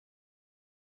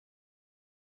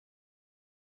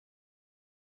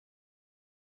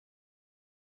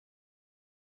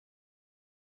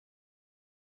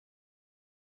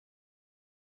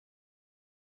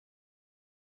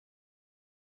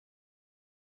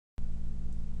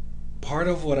part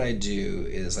of what I do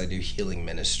is I do healing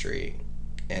ministry,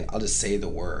 and I'll just say the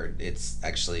word. It's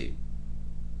actually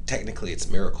technically it's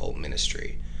miracle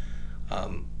ministry,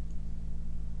 um,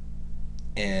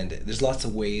 and there's lots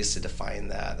of ways to define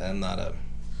that. And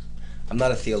I'm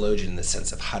not a theologian in the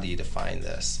sense of how do you define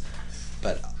this,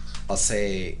 but I'll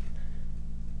say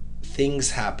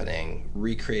things happening,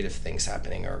 recreative things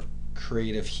happening, or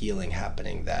creative healing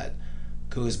happening that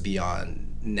goes beyond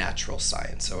natural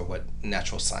science or what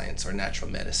natural science or natural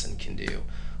medicine can do.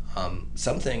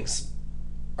 Some things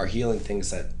are healing things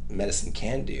that medicine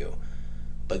can do,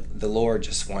 but the Lord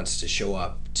just wants to show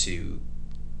up to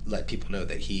let people know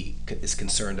that He is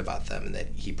concerned about them and that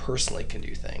He personally can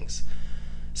do things.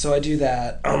 So I do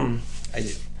that.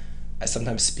 I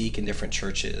sometimes speak in different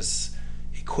churches,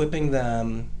 equipping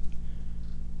them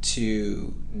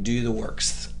to do the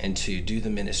works and to do the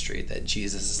ministry that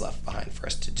Jesus has left behind for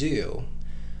us to do.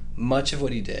 Much of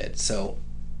what He did. So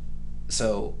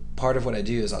part of what I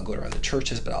do is I'll go around the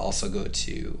churches, but I'll also go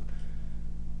to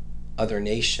other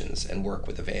nations and work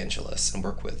with evangelists and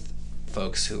work with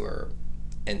folks who are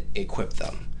and equip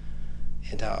them.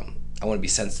 And I want to be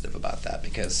sensitive about that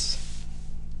because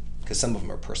some of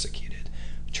them are persecuted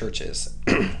churches,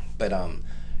 but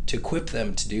to equip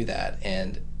them to do that.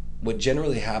 And what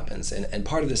generally happens, and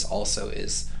part of this also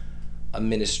is a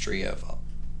ministry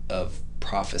of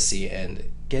prophecy and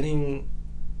getting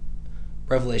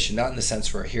revelation, not in the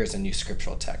sense where here's a new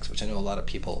scriptural text, which I know a lot of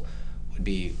people would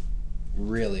be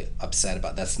really upset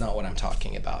about. That's not what I'm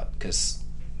talking about, because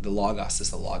the Logos is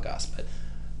the Logos. But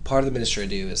part of the ministry I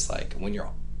do is like when you're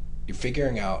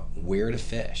figuring out where to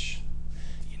fish.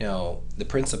 The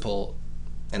principle,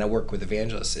 and I work with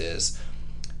evangelists, is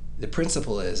the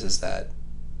principle is that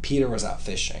Peter was out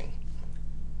fishing,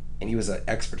 and he was an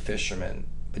expert fisherman,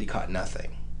 but he caught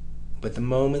nothing. But the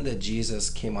moment that Jesus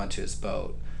came onto his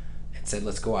boat and said,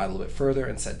 let's go out a little bit further,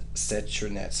 and said, set your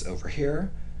nets over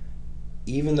here,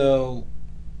 even though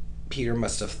Peter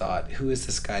must have thought, who is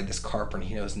this guy, this carpenter, and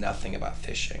he knows nothing about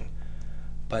fishing.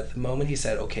 But the moment he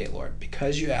said, okay, Lord,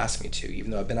 because you asked me to,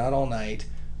 even though I've been out all night,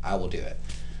 I will do it.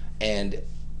 And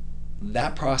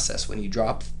that process, when you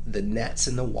drop the nets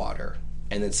in the water,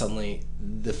 and then suddenly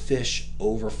the fish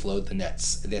overflowed the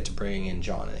nets. They had to bring in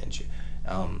John and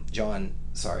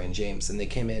James, and they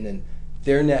came in and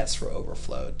their nets were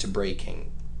overflowed to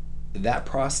breaking. That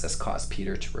process caused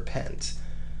Peter to repent.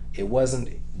 It wasn't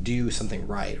do something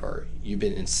right or you've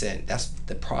been in sin. That's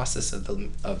the process of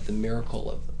the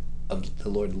miracle of the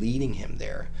Lord leading him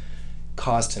there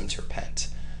caused him to repent.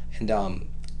 And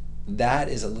that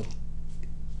is a little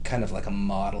kind of like a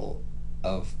model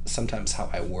of sometimes how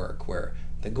I work, where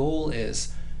the goal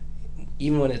is,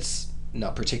 even when it's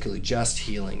not particularly just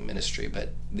healing ministry,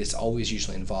 but it's always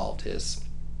usually involved, is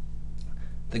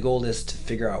the goal is to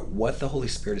figure out what the Holy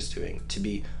Spirit is doing, to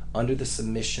be under the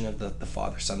submission of the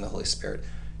Father, Son, and the Holy Spirit,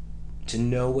 to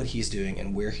know what He's doing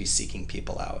and where He's seeking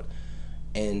people out,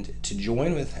 and to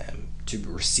join with Him, to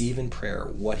receive in prayer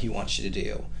what He wants you to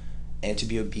do, and to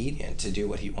be obedient to do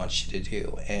what He wants you to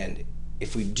do. And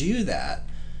if we do that,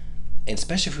 and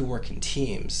especially if we work in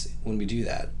teams, when we do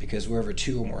that, because wherever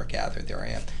two or more are gathered, there I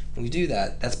am. When we do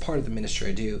that, that's part of the ministry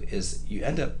I do, is you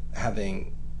end up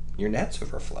having your nets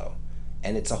overflow,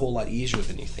 and it's a whole lot easier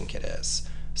than you think it is.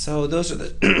 So those are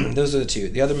the those are the two.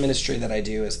 The other ministry that I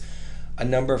do is a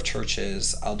number of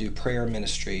churches. I'll do prayer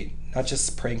ministry, not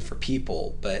just praying for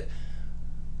people, but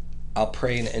I'll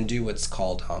pray and do what's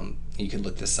called, you can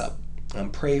look this up,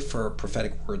 pray for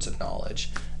prophetic words of knowledge.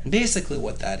 And basically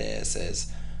what that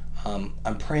is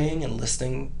I'm praying and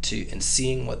listening to and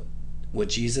seeing what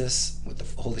Jesus, with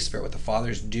the Holy Spirit, what the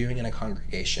Father is doing in a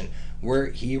congregation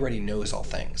where He already knows all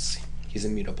things. He's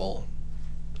immutable.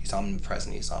 He's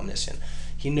omnipresent. He's omniscient.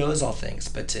 He knows all things.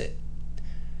 But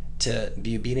to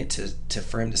be obedient to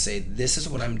for Him to say, this is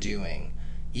what I'm doing,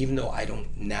 even though I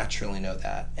don't naturally know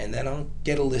that. And then I'll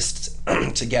get a list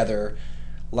together.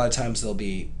 A lot of times there'll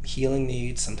be healing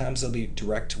needs. Sometimes there'll be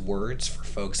direct words for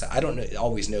folks that I don't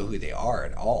always know who they are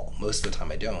at all. Most of the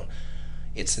time I don't.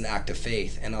 It's an act of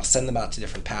faith. And I'll send them out to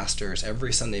different pastors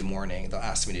every Sunday morning. They'll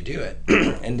ask me to do it.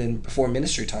 And then before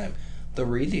ministry time, they'll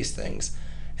read these things.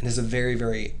 And there's a very,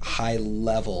 very high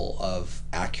level of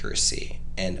accuracy.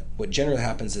 And what generally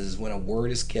happens is when a word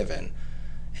is given,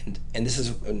 and this is,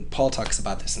 and Paul talks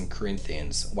about this in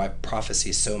Corinthians, why prophecy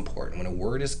is so important. When a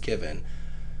word is given,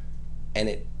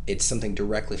 and it's something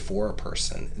directly for a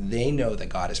person, they know that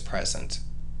God is present,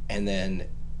 and then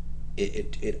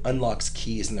it unlocks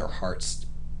keys in their hearts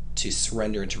to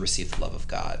surrender and to receive the love of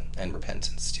God and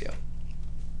repentance too.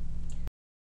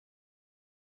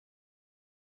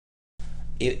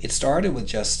 It started with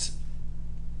just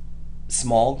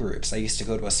small groups. I used to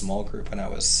go to a small group when I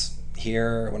was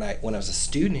here, when I was a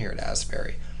student here at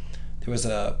Asbury. There was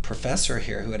a professor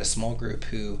here who had a small group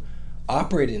who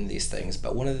operated in these things,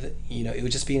 but one of the, it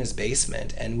would just be in his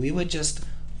basement, and we would just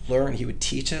learn. He would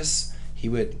teach us. He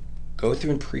would go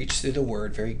through and preach through the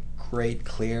word, very great,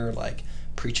 clear, like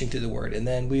preaching through the word, and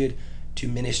then we would do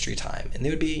ministry time, and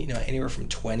there would be anywhere from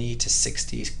 20 to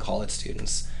 60 college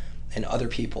students and other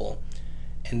people,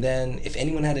 and then if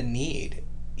anyone had a need,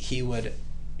 he would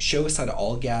show us how to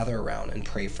all gather around and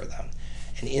pray for them.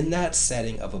 And in that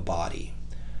setting of a body,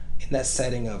 in that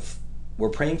setting of we're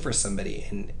praying for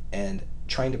somebody and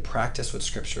trying to practice what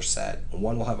Scripture said,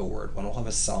 one will have a word, one will have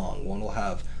a song, one will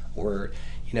have a word.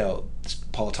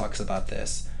 Paul talks about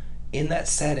this. In that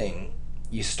setting,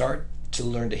 you start to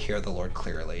learn to hear the Lord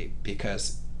clearly,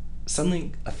 because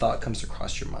suddenly a thought comes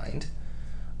across your mind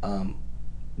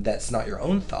that's not your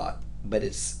own thought, but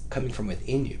it's coming from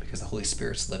within you, because the Holy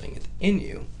Spirit's living within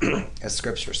you, as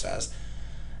Scripture says.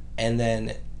 And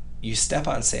then you step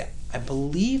out and say, I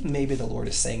believe maybe the Lord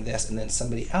is saying this, and then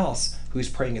somebody else who's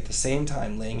praying at the same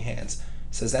time, laying hands,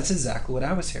 says, that's exactly what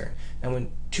I was hearing. And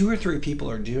when 2 or 3 people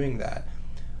are doing that,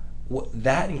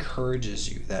 that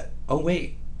encourages you that, oh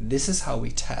wait, this is how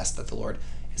we test that the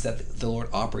Lord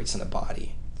operates in a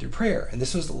body, through prayer. And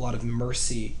this was a lot of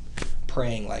mercy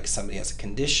praying, like somebody has a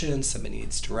condition, somebody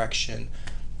needs direction,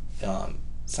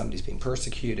 somebody's being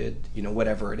persecuted,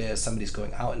 whatever it is, somebody's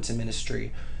going out into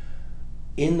ministry.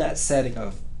 In that setting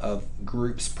of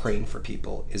groups praying for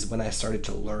people is when I started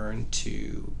to learn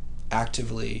to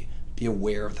actively be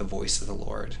aware of the voice of the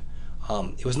Lord.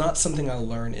 It was not something I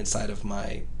learned inside of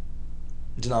my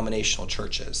denominational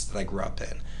churches that I grew up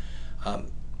in.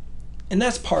 And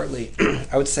that's partly,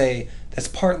 I would say, that's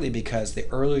partly because the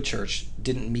early church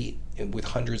didn't meet with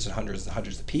hundreds and hundreds and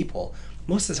hundreds of people.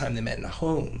 Most of the time they met in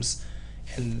homes,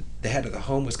 and the head of the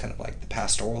home was kind of like the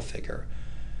pastoral figure.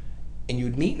 And you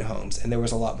would meet in homes, and there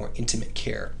was a lot more intimate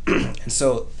care. And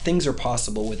so things are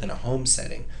possible within a home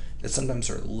setting that sometimes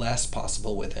are less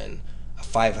possible within a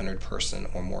 500-person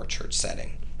or more church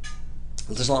setting.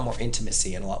 There's a lot more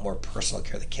intimacy and a lot more personal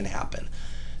care that can happen.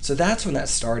 So that's when that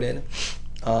started.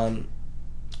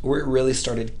 Where it really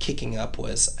started kicking up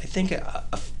was, I think,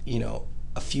 a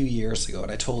few years ago,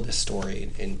 and I told this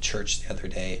story in church the other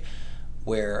day,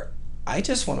 where I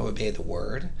just want to obey the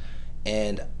word,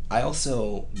 and I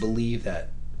also believe that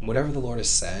whatever the Lord has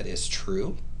said is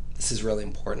true. This is really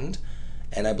important,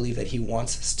 and I believe that He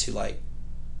wants us to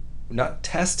not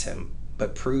test Him,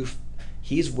 but prove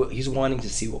He's wanting to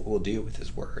see what we'll do with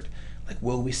His word. Like,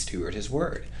 will we steward His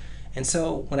word? And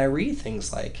so when I read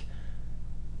things like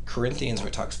Corinthians, where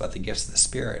it talks about the gifts of the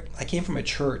Spirit, I came from a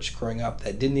church growing up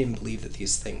that didn't even believe that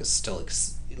these things still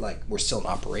were still in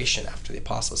operation after the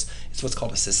apostles. It's what's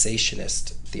called a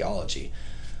cessationist theology.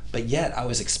 But yet I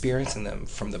was experiencing them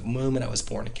from the moment I was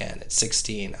born again at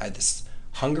 16. I had this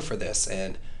hunger for this,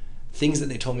 and things that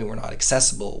they told me were not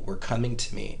accessible were coming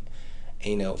to me.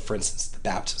 And, for instance, the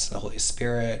baptism of the Holy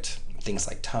Spirit, things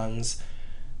like tongues.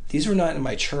 These were not in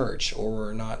my church, or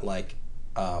were not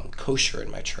kosher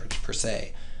in my church per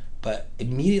se. But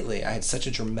immediately I had such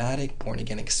a dramatic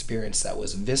born-again experience that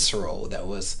was visceral, that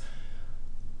was,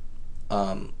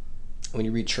 when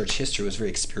you read church history, it was very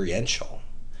experiential,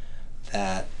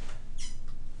 that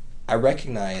I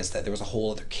recognized that there was a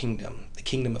whole other kingdom, the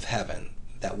kingdom of heaven,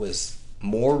 that was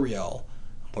more real,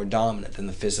 more dominant than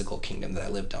the physical kingdom that I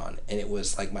lived on. And it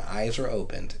was like my eyes were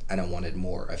opened, and I wanted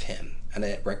more of Him. And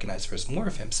I recognized there was more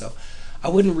of Him. So I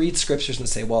wouldn't read scriptures and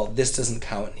say, well, this doesn't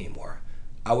count anymore.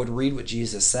 I would read what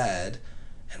Jesus said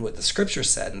and what the scripture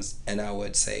said, and I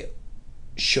would say,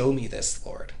 show me this,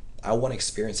 Lord. I want to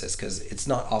experience this, because it's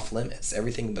not off limits.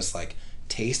 Everything must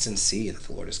taste and see that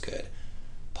the Lord is good.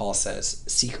 Paul says,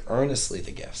 seek earnestly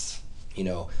the gifts,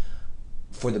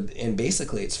 and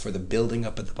basically it's for the building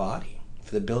up of the body,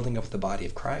 for the building up of the body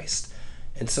of Christ.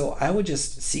 And so I would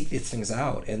just seek these things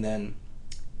out, and then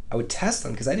I would test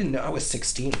them, because I didn't know. I was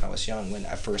 16, I was young when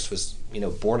I first was,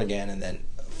 born again, and then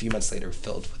a few months later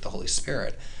filled with the Holy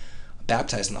Spirit,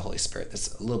 baptized in the Holy Spirit.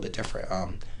 That's a little bit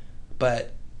different.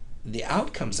 But the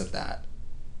outcomes of that,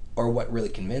 or what really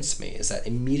convinced me, is that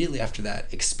immediately after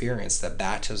that experience, that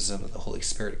baptism of the Holy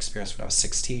Spirit experience when I was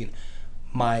 16,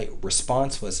 my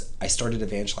response was I started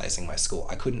evangelizing my school.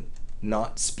 I couldn't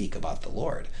not speak about the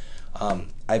Lord. I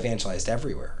evangelized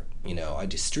everywhere. I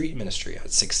do street ministry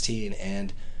at 16,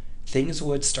 and things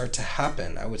would start to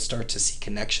happen. I would start to see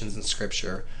connections in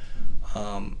Scripture,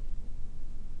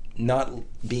 not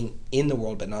being in the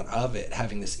world but not of it,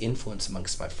 having this influence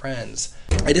amongst my friends.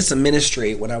 I did some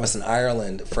ministry when I was in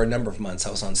Ireland for a number of months.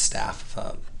 I was on staff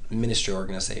of ministry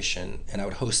organization, and I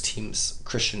would host teams,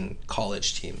 Christian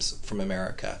college teams from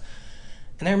America.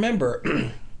 And I remember,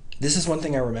 this is one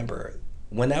thing I remember,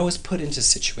 when I was put into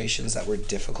situations that were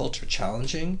difficult or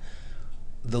challenging,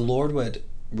 the Lord would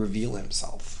reveal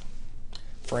himself.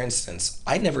 For instance,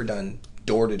 I'd never done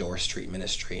door-to-door street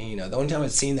ministry. The only time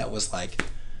I'd seen that was like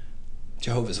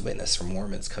Jehovah's Witness or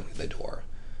Mormons coming to the door.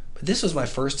 But this was my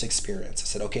first experience. They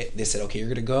said, okay, you're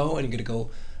going to go and you're going to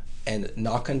go and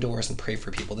knock on doors and pray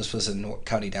for people. This was a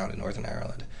county down in Northern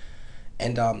Ireland.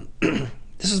 And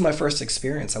this was my first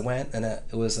experience. I went, and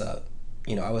it was, I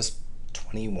was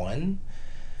 21,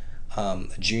 a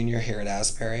junior here at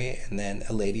Asbury, and then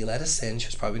a lady let us in. She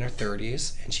was probably in her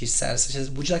 30s, and she says,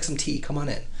 would you like some tea? Come on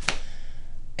in.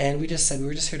 And we just said, we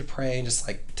were just here to pray and just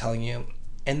like telling you.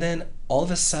 And then all of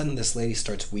a sudden, this lady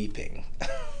starts weeping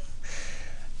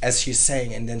as she's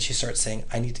saying, and then she starts saying,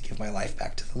 I need to give my life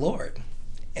back to the Lord.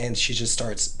 And she just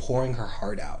starts pouring her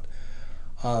heart out.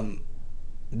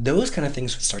 Those kind of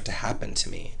things would start to happen to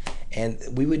me. And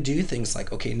we would do things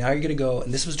like, okay, now you're going to go,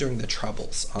 and this was during the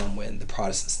Troubles, when the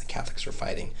Protestants and the Catholics were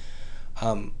fighting.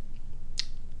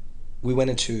 We went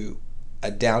into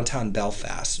a downtown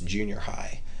Belfast junior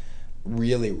high,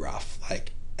 really rough.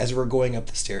 Like, as we're going up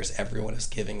the stairs, everyone is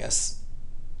giving us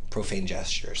profane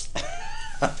gestures.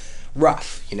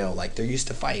 Rough, like they're used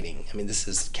to fighting. I mean, this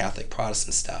is Catholic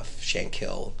Protestant stuff,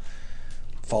 Shankill,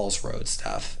 Falls Road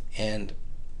stuff. And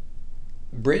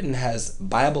Britain has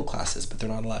Bible classes, but they're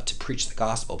not allowed to preach the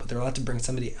gospel, but they're allowed to bring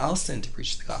somebody else in to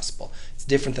preach the gospel. It's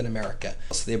different than America.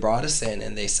 So they brought us in,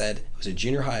 and they said, it was a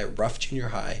junior high, a rough junior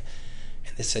high,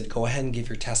 and they said, go ahead and give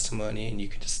your testimony, and you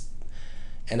could just...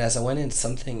 And as I went in,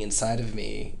 something inside of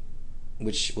me,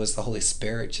 which was the Holy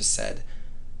Spirit, just said,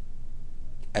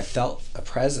 I felt a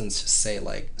presence just say,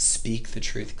 like, speak the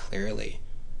truth clearly,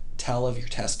 tell of your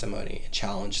testimony, and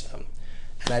challenge them.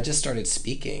 And I just started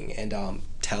speaking and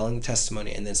telling the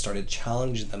testimony, and then started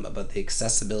challenging them about the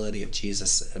accessibility of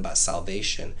Jesus and about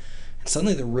salvation. And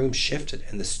suddenly the room shifted,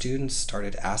 and the students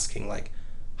started asking, like,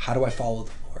 how do I follow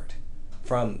the Lord?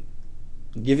 From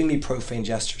giving me profane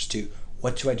gestures to,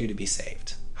 what do I do to be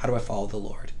saved? How do I follow the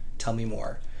Lord? Tell me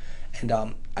more. And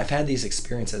I've had these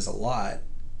experiences a lot,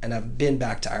 and I've been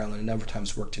back to Ireland a number of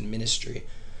times, worked in ministry,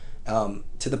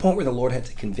 to the point where the Lord had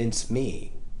to convince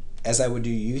me, as I would do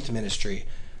youth ministry,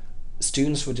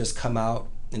 students would just come out,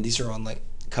 and these are on like,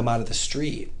 come out of the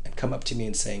street and come up to me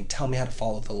and saying, tell me how to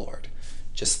follow the Lord.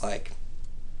 Just like,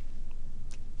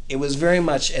 it was very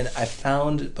much, and I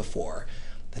found before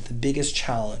that the biggest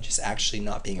challenge is actually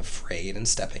not being afraid and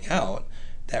stepping out,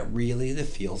 that really the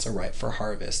fields are ripe for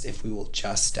harvest if we will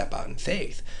just step out in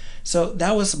faith. So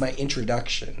that was my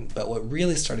introduction, but what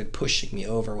really started pushing me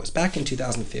over was back in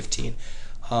 2015,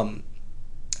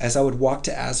 as I would walk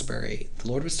to Asbury, the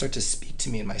Lord would start to speak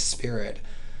to me in my spirit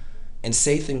and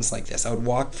say things like this. I would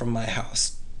walk from my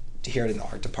house to here in the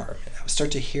art department. I would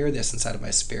start to hear this inside of my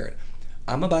spirit.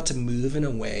 I'm about to move in a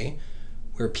way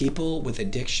where people with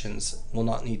addictions will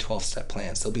not need 12-step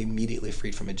plans. They'll be immediately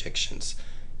freed from addictions.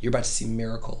 You're about to see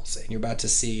miracles, and you're about to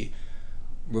see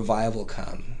revival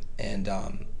come, and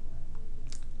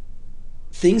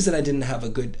things that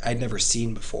I'd never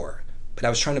seen before, but I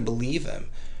was trying to believe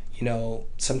him.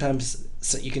 Sometimes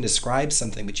you can describe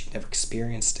something, but you've never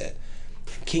experienced it.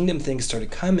 Kingdom things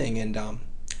started coming, and a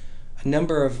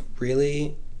number of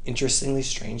really interestingly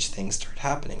strange things started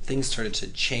happening. Things started to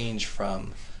change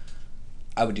from,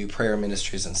 I would do prayer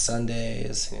ministries on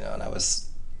Sundays, and I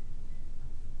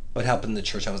would help in the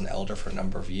church. I was an elder for a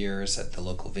number of years at the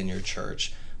local Vineyard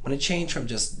Church. When it changed from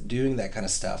just doing that kind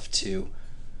of stuff to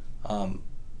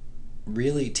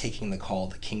really taking the call,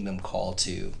 the kingdom call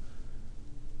to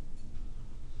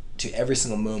every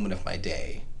single moment of my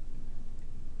day,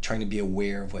 trying to be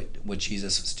aware of what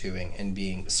Jesus was doing and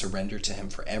being surrendered to him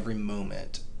for every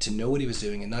moment, to know what he was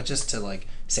doing, and not just to like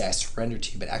say I surrender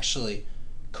to you, but actually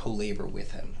co-labor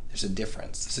with him. There's a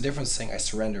difference. There's a difference saying I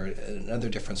surrender, another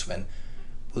difference when,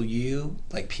 will you,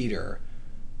 like Peter,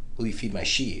 will you feed my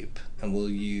sheep, and will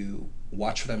you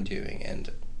watch what I'm doing and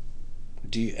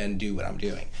do what I'm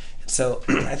doing? And so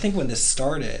I think when this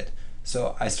started,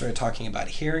 so I started talking about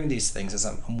hearing these things as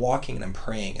I'm walking and I'm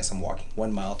praying as I'm walking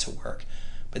 1 mile to work.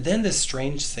 But then this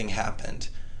strange thing happened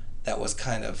that was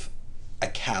kind of a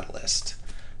catalyst.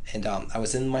 And I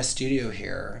was in my studio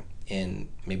here in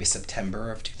maybe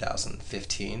September of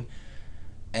 2015,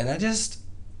 and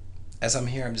as I'm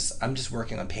here, I'm just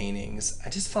working on paintings. I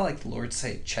just felt like the Lord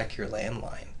say, check your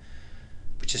landline,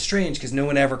 which is strange because no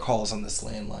one ever calls on this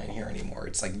landline here anymore.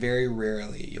 It's like very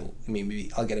rarely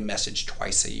maybe I'll get a message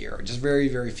twice a year, or just very,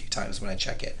 very few times when I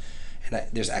check it. And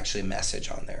there's actually a message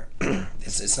on there.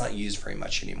 It's not used very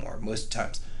much anymore. Most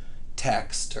times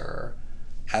text or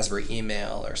Asbury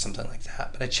email or something like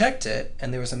that. But I checked it,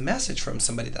 and there was a message from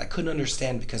somebody that I couldn't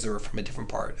understand because they were from a different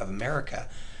part of America.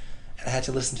 And I had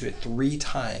to listen to it 3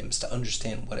 times to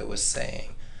understand what it was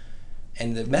saying.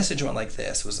 And the message went like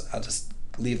this, I'll just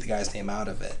leave the guy's name out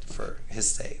of it for his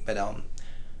sake. But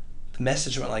the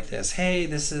message went like this: hey,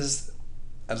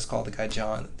 I'll just call the guy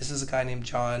John. This is a guy named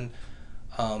John.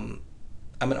 I'm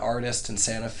an artist in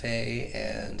Santa Fe,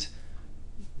 and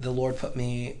the Lord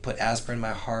put Asbury in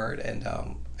my heart, and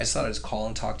I just thought I'd just call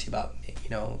and talk to you about,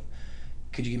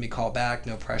 could you give me a call back?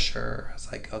 No pressure. I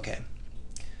was like, okay.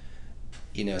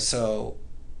 So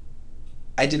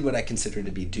I did what I considered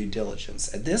to be due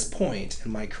diligence. At this point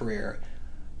in my career,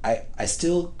 I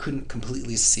still couldn't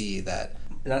completely see that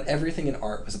not everything in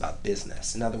art was about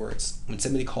business. In other words, when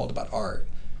somebody called about art,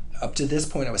 up to this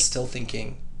point I was still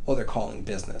thinking, well, they're calling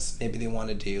business. Maybe they want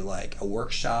to do like a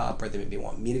workshop, or they maybe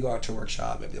want me to go out to a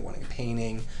workshop, maybe they're wanting a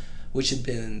painting, which had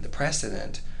been the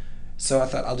precedent. So I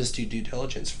thought I'll just do due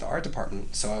diligence for the art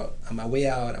department. So on my way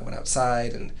out, I went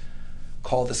outside and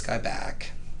called this guy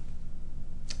back.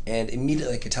 And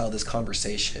immediately I could tell this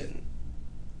conversation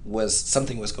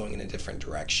something was going in a different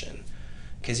direction.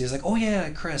 Because he was like, oh yeah,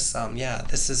 Chris,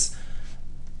 it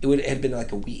had been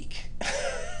like a week.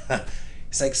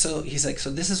 He's like, so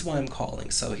this is why I'm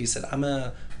calling. So he said, I'm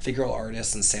a figural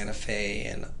artist in Santa Fe,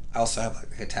 and I also have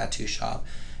like a tattoo shop.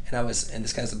 And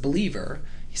this guy's a believer.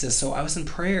 He says, so I was in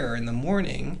prayer in the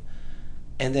morning,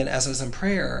 and then as I was in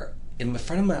prayer, in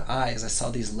front of my eyes, I saw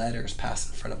these letters pass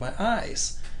in front of my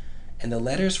eyes. And the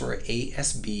letters were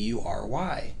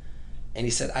Asbury. And he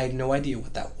said, I had no idea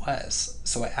what that was.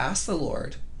 So I asked the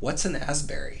Lord, what's an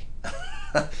Asbury?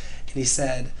 And he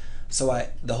said,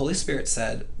 the Holy Spirit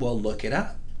said, well, look it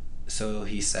up. So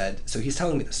he's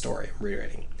telling me the story, I'm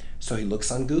reiterating. So he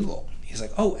looks on Google. He's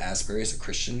like, oh, Asbury is a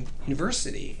Christian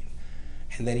university.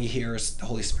 And then he hears the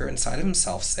Holy Spirit inside of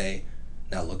himself say,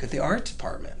 now look at the art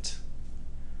department.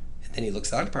 And then he looks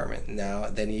at the art department.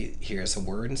 Then he hears a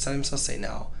word inside himself say,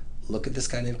 now look at this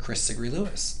guy named Chris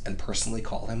Segre-Lewis and personally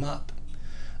call him up.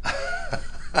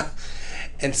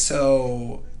 And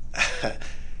so,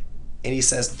 and he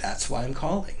says, that's why I'm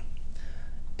calling.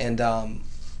 And at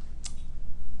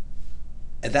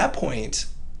that point,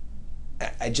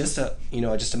 just a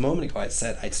moment ago,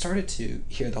 I'd started to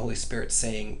hear the Holy Spirit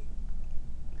saying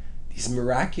these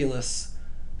miraculous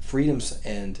freedoms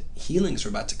and healings were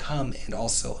about to come, and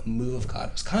also a move of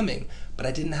God was coming, but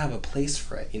I didn't have a place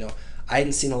for it. I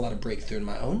hadn't seen a lot of breakthrough in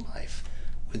my own life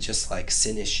with just like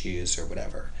sin issues or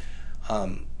whatever.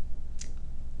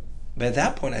 But at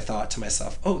that point I thought to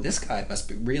myself, oh, this guy must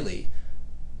be really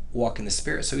walk in the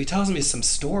Spirit. So he tells me some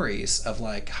stories of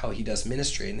like how he does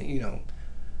ministry, and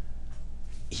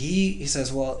he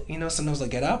says, well, sometimes I'll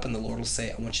get up and the Lord will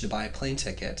say, I want you to buy a plane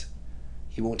ticket.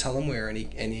 He won't tell him where, and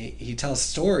he tells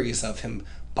stories of him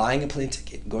buying a plane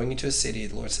ticket, going into a city.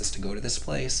 The Lord says to go to this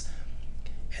place,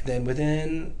 and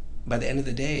then by the end of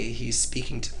the day, he's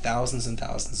speaking to thousands and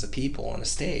thousands of people on a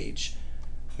stage,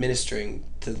 ministering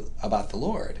about the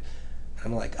Lord. And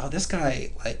I'm like, oh, this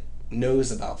guy like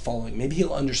knows about following. Maybe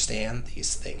he'll understand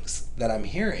these things that I'm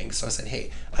hearing. So I said,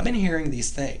 hey, I've been hearing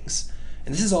these things,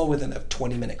 and this is all within a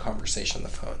 20-minute conversation on the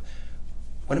phone.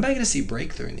 When am I going to see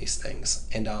breakthrough in these things?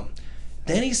 And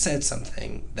then he said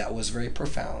something that was very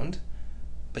profound,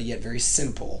 but yet very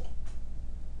simple.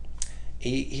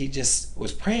 He just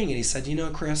was praying, and he said,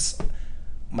 Chris,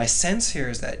 my sense here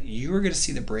is that you are going to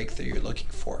see the breakthrough you're looking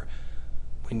for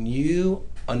when you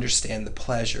understand the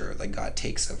pleasure that God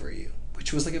takes over you,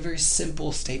 which was like a very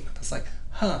simple statement. I was like,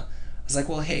 I was like,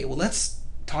 well, hey, let's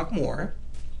talk more.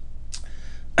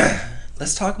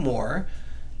 Let's talk more.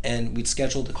 And we'd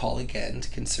scheduled a call again to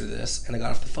consider this, and I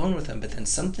got off the phone with him, but then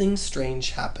something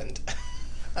strange happened,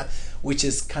 which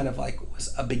is kind of like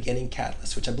was a beginning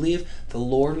catalyst, which I believe the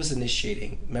Lord was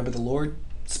initiating. Remember, the Lord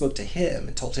spoke to him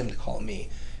and told him to call me.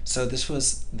 So this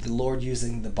was the Lord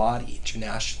using the body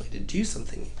internationally to do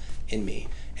something in me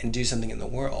and do something in the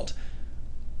world.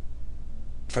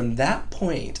 From that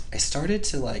point, I started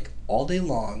to, like, all day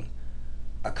long,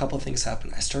 a couple of things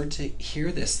happened. I started to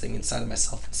hear this thing inside of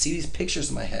myself and see these pictures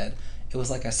in my head. It was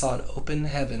like I saw an open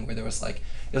heaven where there was like,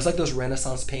 it was like those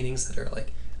Renaissance paintings that are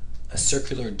like a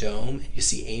circular dome, and you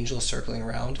see angels circling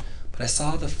around. But I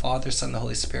saw the Father, Son, and the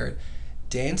Holy Spirit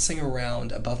dancing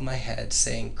around above my head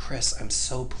saying, Chris, I'm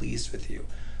so pleased with you.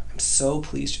 I'm so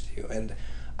pleased with you. And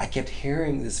I kept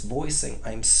hearing this voice saying,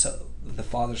 the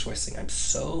Father's voice saying, I'm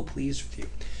so pleased with you.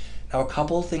 Now, a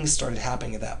couple of things started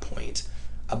happening at that point.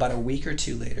 About a week or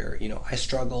two later, I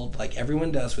struggled like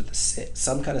everyone does with the sin,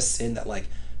 some kind of sin that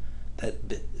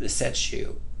besets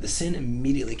you. The sin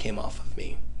immediately came off of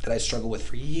me. that I struggled with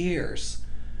for years,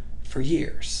 and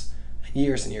years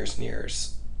and years and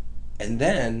years. And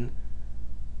then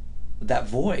that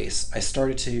voice,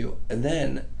 and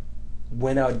then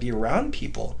when I would be around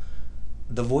people,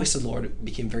 the voice of the Lord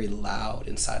became very loud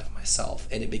inside of myself.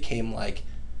 And it became like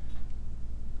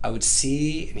I would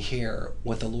see and hear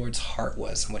what the Lord's heart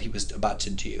was and what he was about to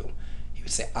do. He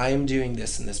would say, I am doing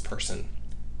this in this person.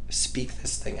 Speak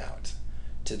this thing out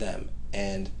to them.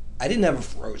 And I didn't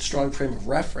have a strong frame of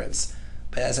reference,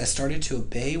 but as I started to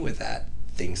obey with that,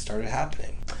 things started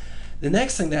happening. The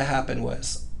next thing that happened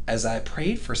was, as I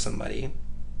prayed for somebody,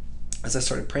 as I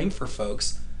started praying for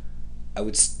folks,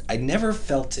 I never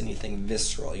felt anything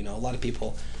visceral. A lot of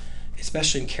people,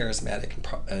 especially in charismatic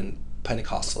and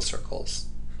Pentecostal circles,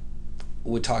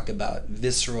 would talk about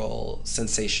visceral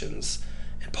sensations.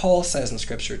 And Paul says in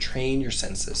Scripture, train your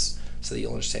senses so that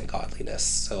you'll understand godliness.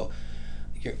 So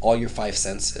all your five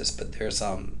senses. But there's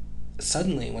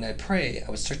suddenly when I pray, I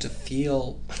would start to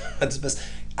feel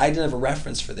I didn't have a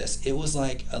reference for this. It was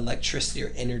like electricity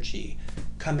or energy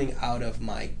coming out of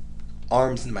my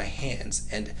arms and my hands.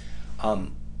 And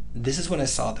this is when I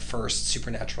saw the first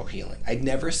supernatural healing. I'd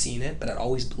never seen it, but I'd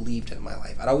always believed it in my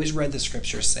life. I'd always read the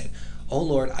scriptures saying, oh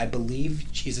Lord, I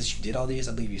believe, Jesus, you did all these.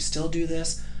 I believe you still do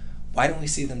this. Why don't we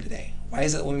see them today? Why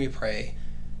is it when we pray,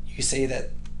 you say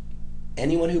that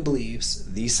anyone who believes,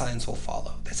 these signs will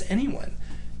follow? That's anyone.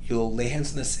 You'll lay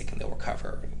hands on the sick and they'll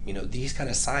recover. These kind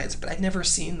of signs, but I'd never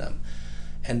seen them.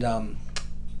 And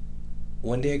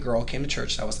one day a girl came to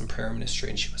church. I was in prayer ministry,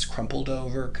 and she was crumpled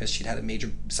over because she'd had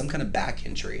some kind of back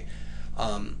injury,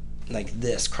 like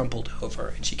this, crumpled over.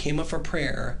 And she came up for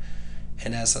prayer,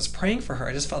 and as I was praying for her,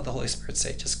 I just felt the Holy Spirit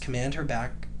say, just command her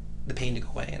back, the pain to go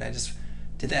away. And I just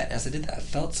did that. And as I did that, I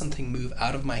felt something move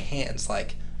out of my hands,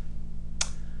 like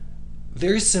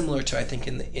very similar to, I think,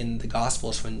 in the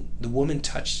Gospels, when the woman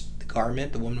touched the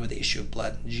garment, the woman with the issue of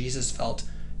blood, Jesus felt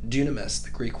dunamis,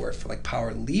 the Greek word for like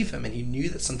power, leave him, and he knew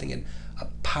that something a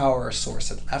power source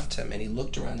had left him, and he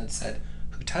looked around and said,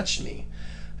 who touched me?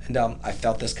 And I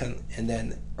felt this and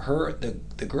then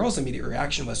the girl's immediate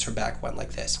reaction was her back went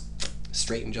like this,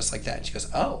 straightened just like that, and she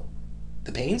goes, oh,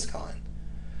 the pain's gone.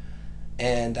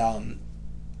 And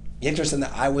you have to understand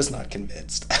that I was not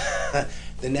convinced.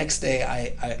 The next day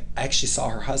I actually saw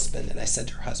her husband, and I said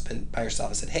to her husband by herself,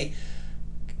 I said, hey,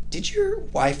 did your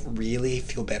wife really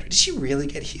feel better? Did she really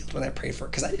get healed when I prayed for her?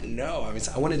 Because I didn't know.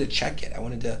 I wanted to check it. I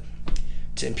wanted to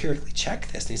empirically check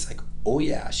this. And he's like, oh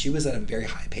yeah, she was at a very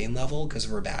high pain level because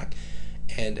of her back,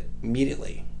 and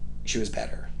immediately she was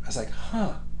better. I was like,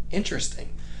 huh, interesting.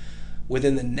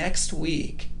 Within the next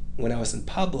week, when I was in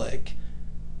public,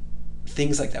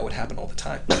 things like that would happen all the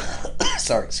time.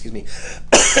 Sorry, excuse me.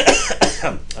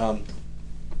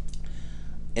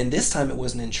 And this time it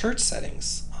wasn't in church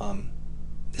settings.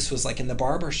 This was like in the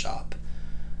barber shop.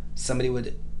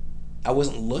 I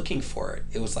wasn't looking for it.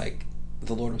 It was like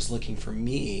the Lord was looking for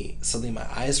me. Suddenly my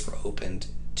eyes were opened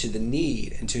to the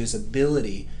need and to his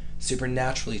ability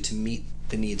supernaturally to meet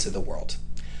the needs of the world.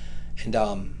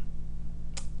 And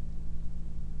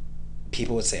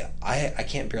people would say, I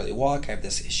can't barely walk, I have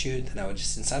this issue. Then I would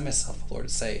just inside myself, the Lord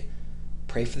would say,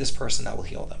 pray for this person, I will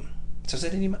heal them. So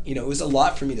it was a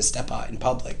lot for me to step out in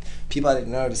public. People I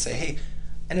didn't know, to say, hey,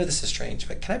 I know this is strange,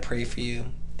 but can I pray for you?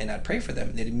 And I'd pray for them,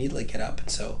 and they'd immediately get up and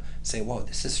say, whoa,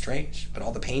 this is strange, but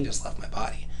all the pain just left my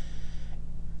body.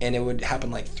 And it would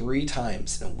happen like 3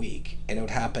 times in a week, and it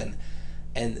would happen,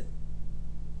 and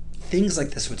things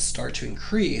like this would start to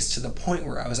increase to the point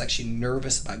where I was actually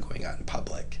nervous about going out in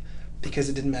public, because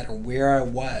it didn't matter where I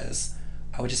was,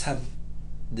 I would just have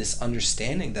this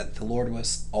understanding that the Lord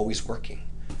was always working.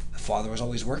 The Father was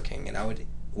always working, and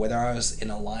whether I was in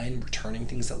a line returning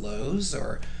things at Lowe's,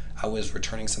 or I was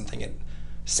returning something at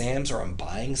Sam's, or I'm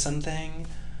buying something,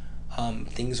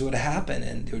 things would happen,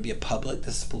 and there would be a public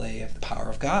display of the power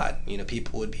of God.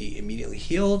 People would be immediately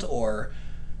healed, or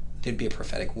there'd be a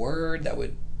prophetic word that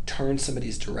would turn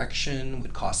somebody's direction,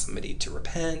 would cause somebody to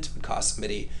repent, would cause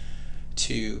somebody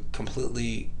to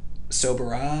completely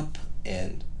sober up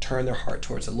and turn their heart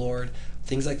towards the Lord.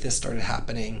 Things like this started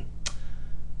happening.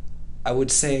 I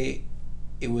would say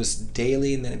it was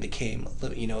daily, and then it became,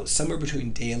 somewhere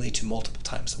between daily to multiple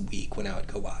times a week when I would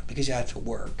go out, because you had to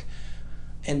work.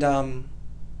 And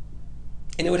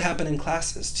it would happen in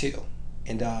classes too.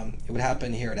 And it would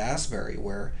happen here at Asbury,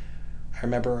 where I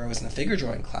remember I was in a figure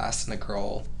drawing class, and a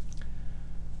girl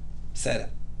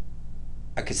said,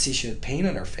 I could see she had pain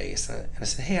on her face, and I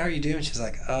said, hey, how are you doing? She's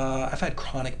like, I've had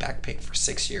chronic back pain for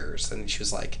 6 years. And she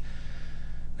was like,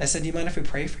 I said, do you mind if we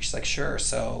pray for you? She's like, sure.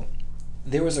 So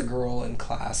there was a girl in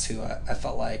class who I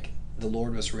felt like the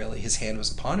Lord was really, his hand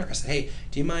was upon her. I said, hey,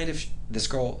 do you mind if this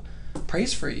girl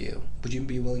prays for you? Would you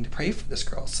be willing to pray for this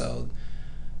girl? So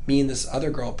me and this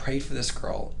other girl prayed for this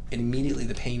girl, and immediately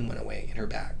the pain went away in her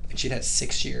back. And she'd had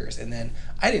 6 years. And then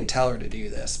I didn't tell her to do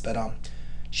this, but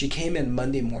she came in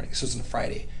Monday morning, this was on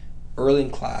Friday, early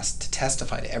in class, to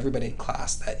testify to everybody in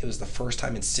class that it was the first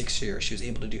time in 6 years she was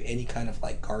able to do any kind of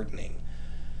like gardening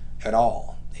at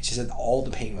all. And she said all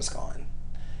the pain was gone.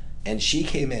 And she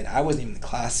came in, I wasn't even in the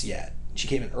class yet. She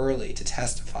came in early to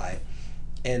testify.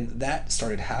 And that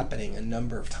started happening a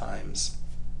number of times.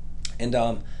 And,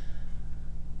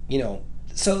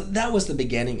 so that was the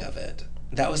beginning of it.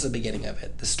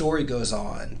 The story goes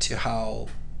on to how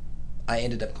I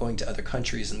ended up going to other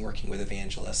countries and working with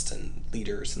evangelists and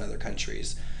leaders in other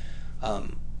countries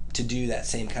to do that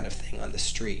same kind of thing on the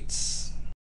streets.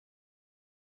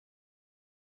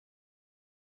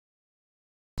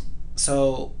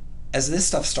 So as this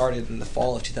stuff started in the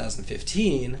fall of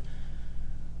 2015,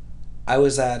 I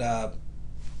was at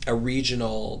a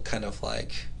regional kind of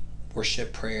like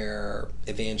worship, prayer,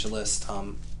 evangelist,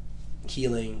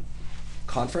 healing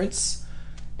conference.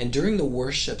 And during the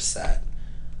worship set,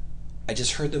 I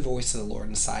just heard the voice of the Lord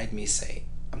inside me say,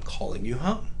 I'm calling you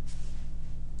home.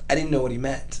 I didn't know what he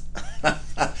meant.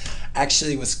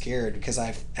 Actually was scared because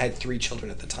I had 3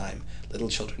 children at the time, little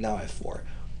children. Now I have 4.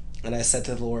 And I said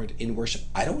to the Lord in worship,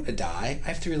 I don't want to die. I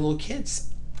have 3 little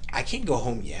kids. I can't go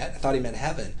home yet. I thought he meant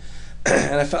heaven.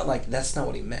 And I felt like that's not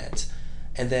what he meant.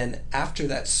 And then after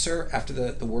that, after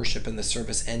the worship and the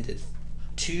service ended,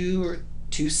 two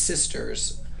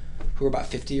sisters who were about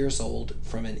 50 years old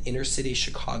from an inner city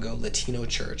Chicago Latino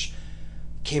church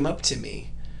came up to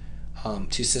me,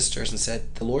 2 sisters, and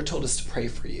said, the Lord told us to pray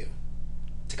for you,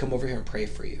 to come over here and pray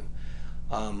for you.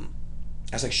 I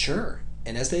was like, sure.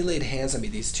 And as they laid hands on me,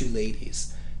 these 2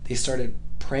 ladies, they started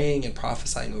praying and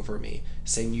prophesying over me,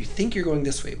 saying, you think you're going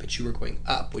this way, but you were going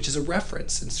up, which is a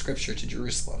reference in scripture to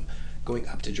Jerusalem, going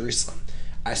up to Jerusalem.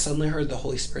 I suddenly heard the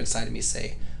Holy Spirit inside of me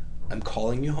say, I'm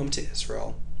calling you home to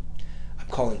Israel. I'm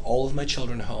calling all of my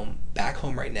children home, back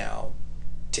home right now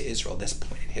to Israel, this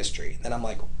point in history. And then I'm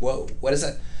like, whoa, what is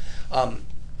that?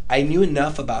 I knew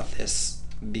enough about this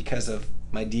because of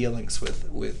my dealings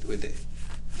with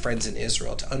friends in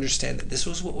Israel to understand that this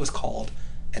was what was called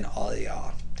an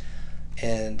aliyah.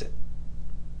 And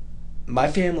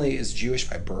my family is Jewish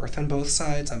by birth on both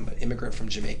sides. I'm an immigrant from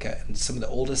Jamaica, and some of the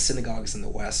oldest synagogues in the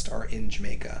West are in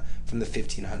Jamaica from the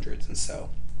 1500s and so.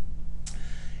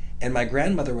 And my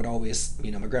grandmother would always,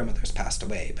 my grandmother's passed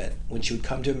away, but when she would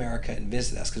come to America and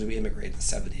visit us, because we immigrated in the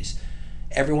 70s,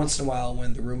 every once in a while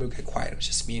when the room would get quiet, it was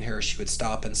just me and her, she would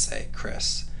stop and say,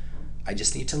 Chris, I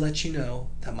just need to let you know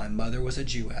that my mother was a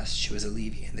Jewess, she was a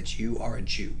Levi, and that you are a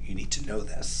Jew. You need to know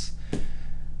this.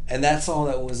 And that's all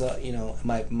that was,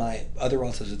 my other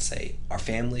relatives would say, our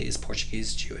family is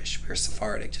Portuguese Jewish. We're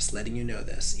Sephardic, just letting you know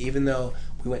this. Even though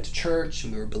we went to church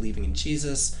and we were believing in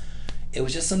Jesus, it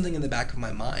was just something in the back of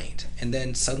my mind. And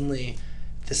then suddenly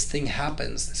this thing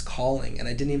happens, this calling, and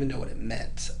I didn't even know what it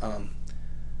meant.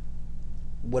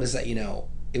 What is that,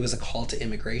 it was a call to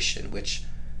immigration, which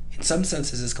in some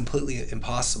senses is completely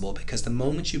impossible, because the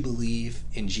moment you believe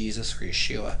in Jesus or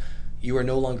Yeshua, you are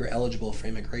no longer eligible for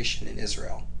immigration in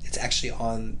Israel. It's actually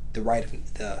on the right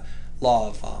of the law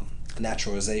of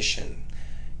naturalization.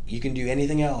 You can do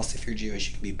anything else if you're Jewish.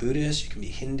 You can be Buddhist, you can be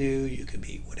Hindu, you could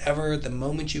be whatever. The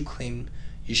moment you claim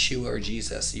Yeshua or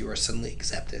Jesus, you are suddenly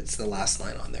accepted. It's the last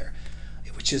line on there,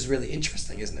 which is really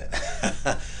interesting, isn't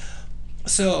it?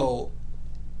 So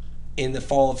in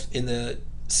the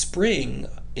spring,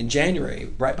 in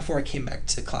January, right before I came back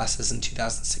to classes in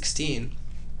 2016,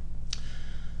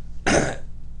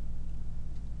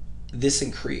 this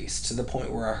increased to the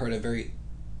point where I heard a very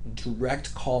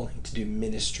direct calling to do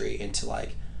ministry and to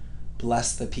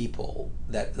bless the people,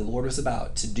 that the Lord was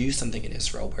about to do something in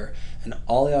Israel where an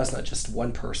aliyah is not just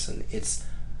one person, it's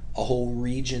a whole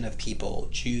region of people,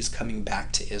 Jews coming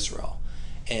back to Israel.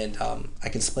 And I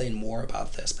can explain more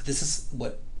about this, but this is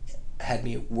what had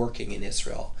me working in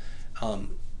Israel. I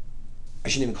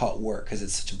shouldn't even call it work because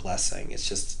it's such a blessing, it's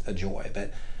just a joy.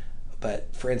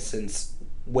 But for instance,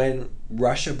 when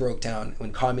Russia broke down,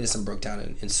 when communism broke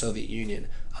down in Soviet Union,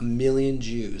 1 million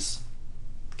Jews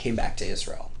came back to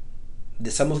Israel.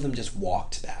 Some of them just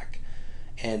walked back,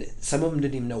 and some of them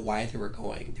didn't even know why they were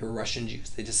going. They were Russian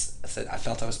Jews. They just said, I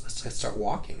felt I was supposed to start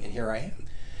walking, and here I am.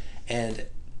 And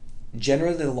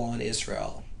generally the law in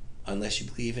Israel, unless you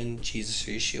believe in Jesus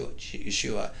or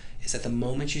Yeshua, is that the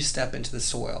moment you step into the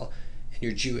soil and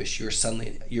you're Jewish, you're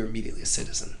immediately a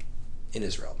citizen in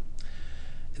Israel.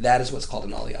 That is what's called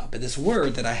an aliyah. But this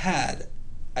word that I had,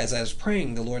 as I was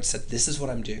praying, the Lord said, this is what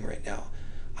I'm doing right now.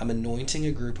 I'm anointing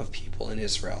a group of people in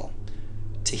Israel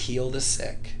to heal the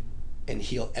sick and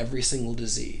heal every single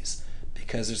disease,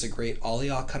 because there's a great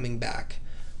aliyah coming back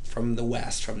from the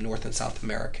West, from North and South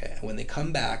America. And when they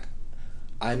come back,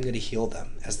 I'm going to heal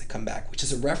them as they come back, which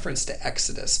is a reference to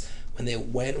Exodus, when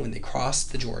they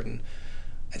crossed the Jordan.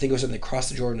 I think it was when they crossed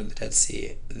the Jordan or the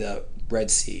Red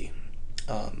Sea.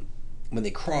 When they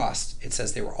crossed, it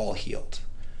says they were all healed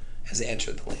as they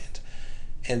entered the land.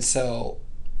 And so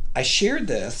I shared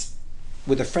this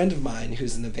with a friend of mine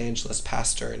who's an evangelist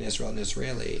pastor in Israel, an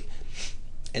Israeli,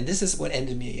 and this is what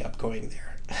ended me up going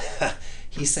there.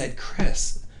 He said,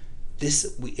 Chris,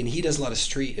 and he does a lot of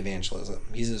street evangelism.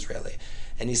 He's Israeli.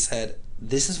 And he said,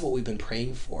 this is what we've been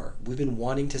praying for. We've been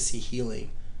wanting to see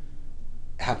healing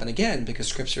happen again, because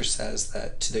Scripture says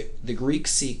that to the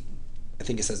Greeks seek, I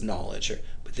think it says knowledge,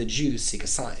 but the Jews seek a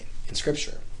sign in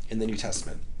Scripture, in the New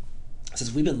Testament. It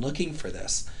says, we've been looking for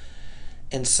this.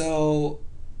 And so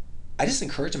I just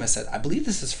encouraged him. I said, I believe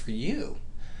this is for you.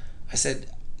 I said,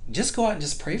 just go out and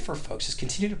just pray for folks. Just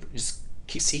continue to just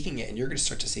keep seeking it, and you're going to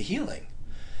start to see healing.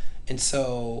 And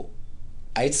so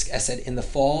I said, in the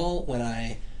fall, when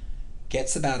I get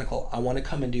sabbatical, I want to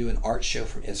come and do an art show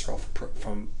from Israel,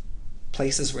 from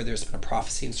places where there's been a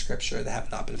prophecy in Scripture that have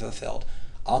not been fulfilled.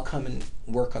 I'll come and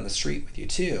work on the street with you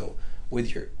too,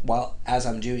 while as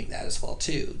I'm doing that as well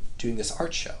too, doing this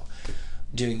art show,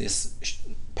 doing this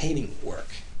painting work.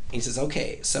 And he says,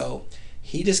 okay. So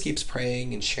he just keeps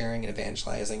praying and sharing and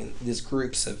evangelizing, and these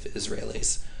groups of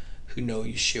Israelis who know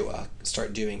Yeshua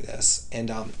start doing this.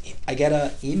 And I get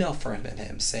an email from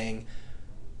him saying,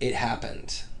 it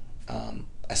happened.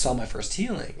 I saw my first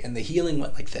healing. And the healing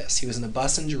went like this. He was in a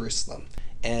bus in Jerusalem,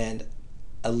 and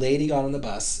a lady got on the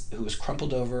bus who was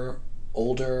crumpled over,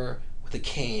 older, with a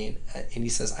cane, and he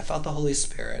says, I felt the Holy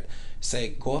Spirit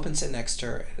say, go up and sit next to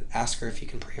her and ask her if you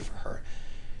can pray for her,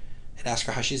 and ask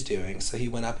her how she's doing. So he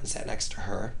went up and sat next to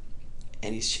her,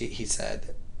 and he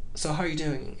said, so how are you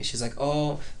doing? And she's like,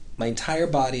 oh, my entire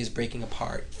body is breaking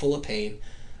apart, full of pain.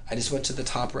 I just went to the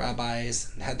top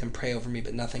rabbis and had them pray over me,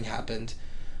 but nothing happened.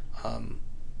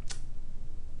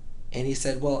 And he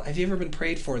said, well, have you ever been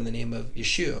prayed for in the name of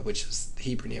Yeshua, which is the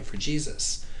Hebrew name for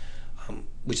Jesus,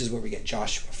 which is where we get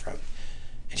Joshua from?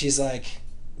 And she's like,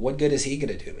 what good is he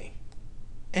going to do me?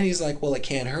 And he's like, well, it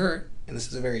can't hurt. And this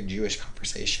is a very Jewish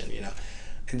conversation,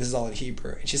 and this is all in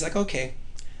Hebrew. And she's like, okay.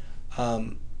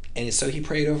 And so he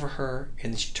prayed over her,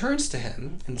 and she turns to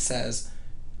him and says,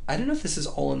 I don't know if this is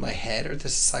all in my head or if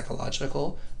this is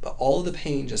psychological, but all of the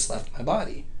pain just left my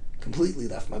body, completely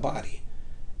left my body.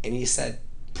 And he said,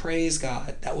 praise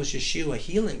God, that was Yeshua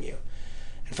healing you.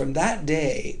 And from that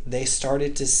day, they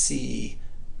started to see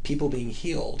people being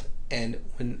healed. And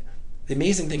the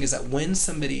amazing thing is that when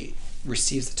somebody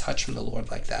receives a touch from the Lord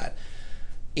like that,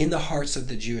 in the hearts of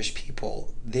the Jewish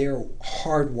people, they're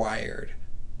hardwired,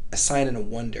 a sign and a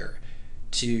wonder,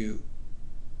 to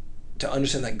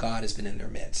understand that God has been in their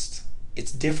midst.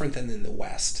 It's different than in the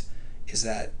West, is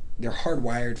that they're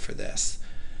hardwired for this.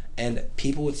 And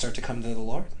people would start to come to the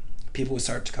Lord. People would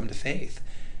start to come to faith.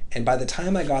 And by the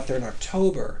time I got there in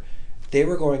October, they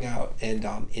were going out and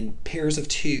in pairs of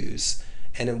twos,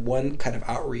 and in one kind of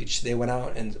outreach, they went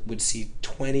out and would see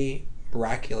 20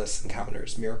 miraculous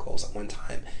encounters, miracles at one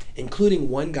time, including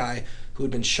one guy who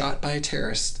had been shot by a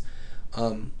terrorist.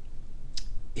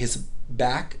 His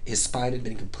spine had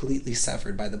been completely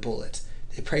severed by the bullet.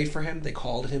 They prayed for him. They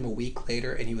called him a week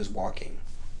later, and he was walking.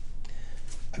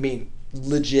 I mean,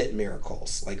 legit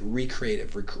miracles, like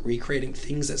recreating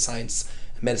things that science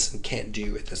and medicine can't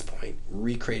do at this point.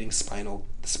 Recreating the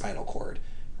spinal cord,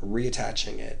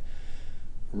 reattaching it,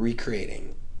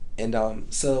 recreating. And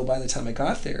so by the time I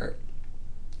got there,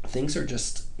 things are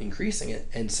just increasing.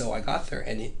 And so I got there,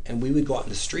 and we would go out in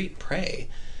the street and pray.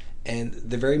 And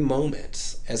the very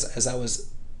moment, as I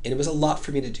was, and it was a lot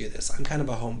for me to do this. I'm kind of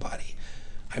a homebody.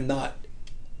 I'm not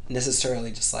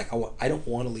necessarily just like, I don't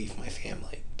want to leave my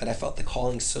family, but I felt the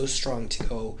calling so strong to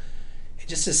go and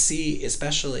just to see,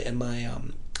 especially, and my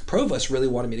provost really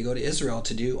wanted me to go to Israel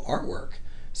to do artwork.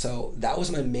 So that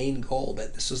was my main goal,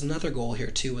 but this was another goal here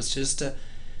too, was just to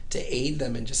aid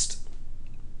them in just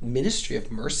ministry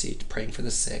of mercy, praying for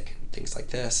the sick, and things like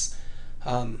this.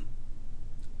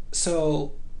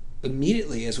 So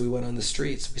immediately as we went on the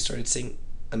streets, we started seeing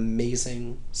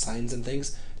amazing signs and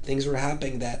things were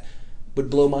happening that would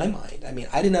blow my mind. I mean,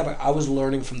 I was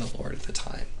learning from the Lord at the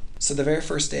time. So the very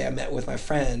first day I met with my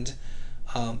friend,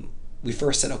 we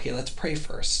first said, okay, let's pray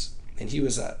first. And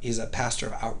he's a pastor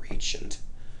of outreach and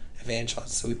evangelism.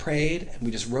 So we prayed, and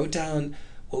we just wrote down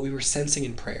what we were sensing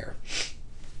in prayer.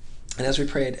 And as we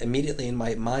prayed, immediately in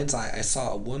my mind's eye, I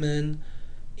saw a woman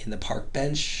in the park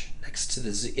bench next to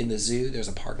the zoo, in the zoo. There's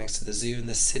a park next to the zoo in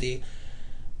this city,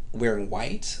 wearing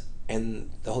white. And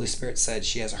the Holy Spirit said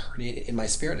she has a herniated, in my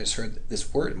spirit I just heard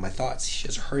this word in my thoughts, she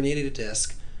has a herniated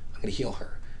disc, I'm going to heal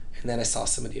her. And then I saw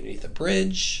somebody underneath a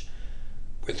bridge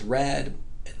with red,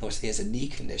 and Lord said he has a knee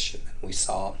condition. And we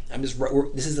saw,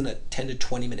 this is in a 10 to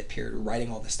 20 minute period, we're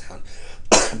writing all this down,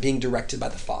 being directed by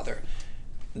the Father.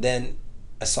 Then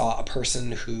I saw a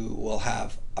person who will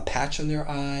have a patch on their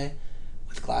eye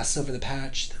with glasses over the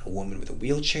patch, then a woman with a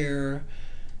wheelchair,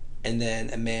 and then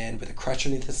a man with a crutch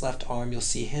underneath his left arm. You'll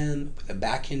see him with a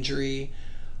back injury.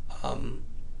 And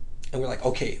we're like,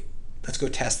 okay, let's go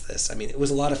test this. I mean, it was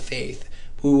a lot of faith.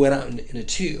 But we went out in a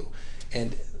two.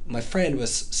 And my friend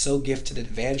was so gifted at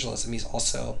evangelism. He's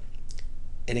also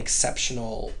an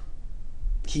exceptional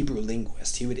Hebrew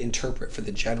linguist. He would interpret for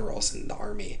the generals in the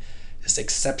army. Just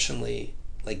exceptionally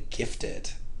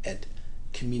gifted at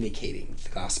communicating the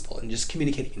gospel and just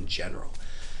communicating in general.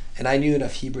 And I knew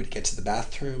enough Hebrew to get to the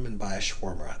bathroom and buy a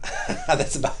shawarma.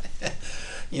 That's about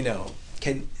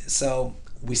it. So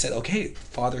we said, okay,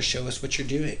 Father, show us what you're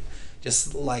doing.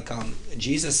 Just like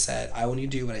Jesus said, I only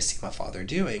do what I see my Father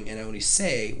doing, and I only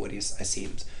say what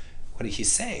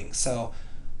he's saying. So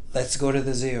let's go to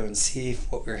the zoo and see if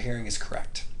what we're hearing is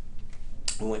correct.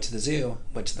 We went to the zoo,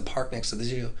 went to the park next to the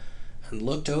zoo, and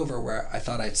looked over where I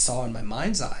thought I saw in my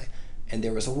mind's eye. And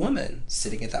there was a woman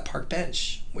sitting at that park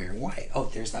bench wearing white.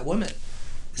 Oh, there's that woman.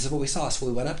 This is what we saw. So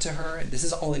we went up to her, and this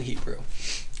is all in Hebrew.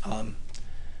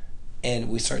 And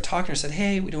we started talking to her, said,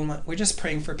 hey, we're just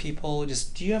praying for people.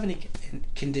 Do you have any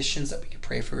conditions that we could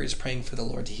pray for? We're just praying for the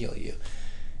Lord to heal you.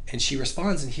 And she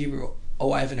responds in Hebrew,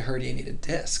 oh, I have a herniated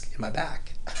disc in my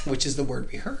back, which is the word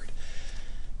we heard.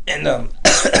 And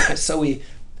so we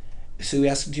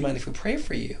asked, do you mind if we pray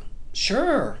for you?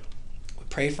 Sure. We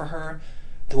prayed for her.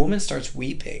 The woman starts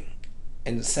weeping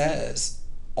and says,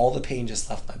 all the pain just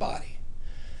left my body.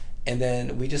 And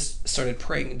then we just started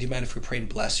praying, do you mind if we pray and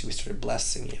bless you? We started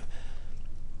blessing you.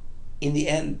 In the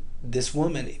end, this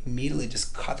woman immediately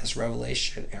just caught this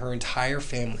revelation. Her entire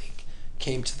family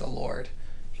came to the Lord,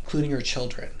 including her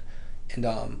children,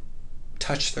 and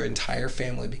touched their entire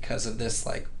family because of this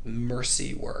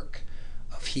mercy work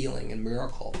of healing and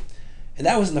miracle. And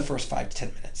that was in the first 5 to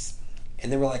 10 minutes.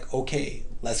 And they were like, okay,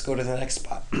 let's go to the next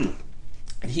spot. And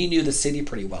he knew the city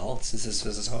pretty well, since this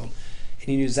was his home. And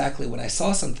he knew exactly when I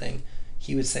saw something,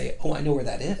 he would say, oh, I know where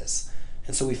that is.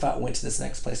 And so we went to this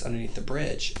next place underneath the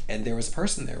bridge, and there was a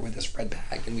person there with this red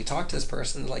bag. And we talked to this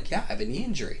person, like, yeah, I have a knee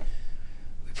injury.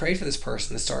 We prayed for this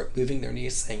person to start moving their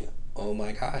knees, saying, oh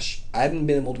my gosh, I haven't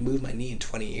been able to move my knee in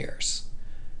 20 years.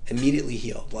 Immediately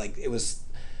healed. And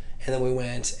then we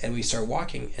went and we started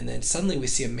walking, and then suddenly we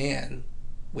see a man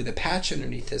with a patch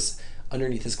underneath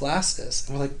his glasses.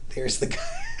 And we're like, there's the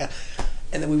guy.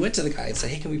 And then we went to the guy and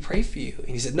said, hey, can we pray for you? And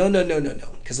he said, no.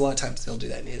 Because a lot of times they'll do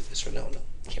that. And he said, no,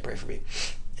 you can't pray for me.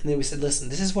 And then we said, listen,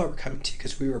 this is why we're coming to you.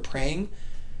 Because we were praying,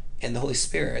 and the Holy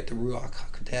Spirit, the Ruach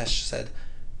HaKodesh, said,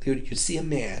 you'd see a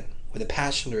man with a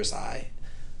patch under his eye,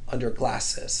 under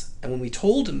glasses. And when we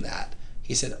told him that,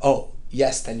 he said, oh,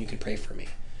 yes, then you can pray for me.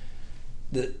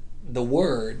 The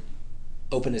word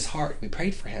opened his heart. We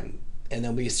prayed for him. And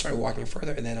then we started walking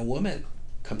further, and then a woman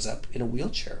comes up in a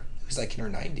wheelchair who's in her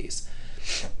 90s.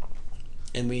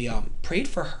 And we prayed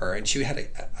for her, and she had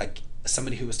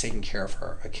somebody who was taking care of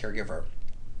her, a caregiver.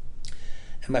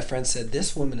 And my friend said,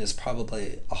 this woman is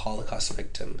probably a Holocaust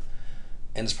victim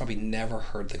and has probably never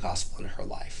heard the gospel in her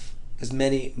life. Because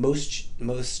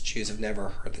most Jews have never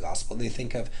heard the gospel. They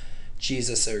think of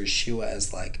Jesus or Yeshua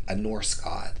as a Norse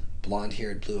god,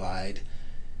 blonde-haired, blue-eyed,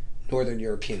 Northern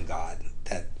European god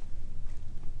that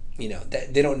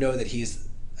they don't know that he's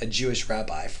a Jewish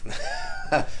rabbi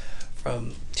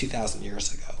from 2,000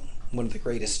 years ago, one of the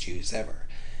greatest Jews ever.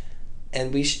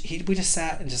 And we just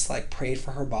sat and just prayed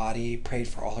for her body, prayed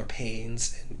for all her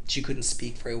pains, and she couldn't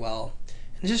speak very well,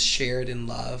 and just shared in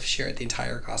love, shared the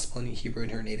entire gospel in Hebrew in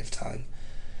her native tongue.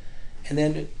 And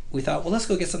then we thought, well, let's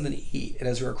go get something to eat. And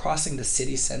as we were crossing the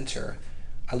city center,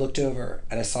 I looked over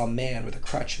and I saw a man with a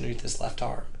crutch underneath his left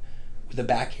arm with a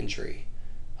back injury,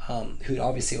 who'd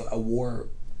obviously it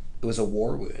was a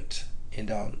war wound.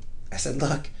 And I said,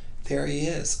 look, there he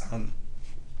is.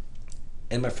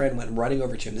 And my friend went running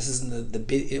over to him. This is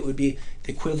it would be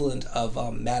the equivalent of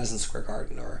Madison Square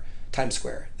Garden or Times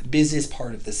Square, the busiest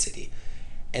part of the city.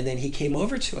 And then he came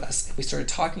over to us and we started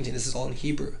talking to him. This is all in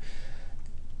Hebrew.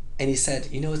 And he said,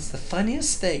 it's the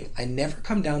funniest thing. I never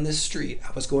come down this street.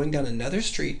 I was going down another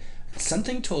street, and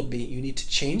something told me you need to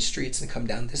change streets and come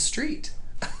down this street.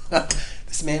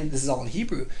 This is all in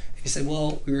Hebrew. And he said,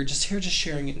 well, we were just here just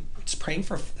sharing, just praying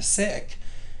for the sick.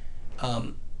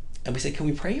 And we said, can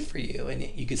we pray for you? And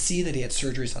you could see that he had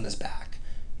surgeries on his back.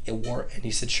 And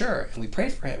he said, sure. And we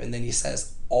prayed for him. And then he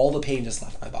says, all the pain just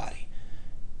left my body.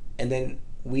 And then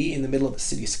we, in the middle of the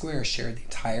city square, shared the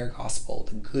entire gospel,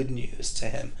 the good news to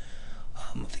him,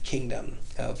 of the kingdom,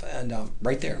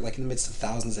 right there, like in the midst of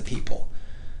thousands of people.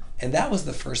 And that was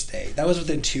the first day. That was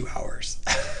within 2 hours.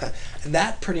 And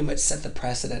that pretty much set the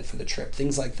precedent for the trip,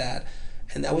 things like that.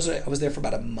 And I was there for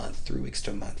about a month, 3 weeks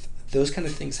to a month. Those kind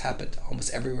of things happened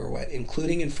almost everywhere we went,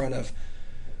 including in front of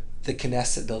the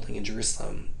Knesset building in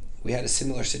Jerusalem. We had a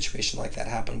similar situation like that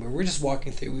happen where we're just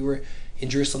walking through. We were in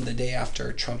Jerusalem the day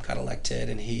after Trump got elected,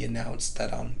 and he announced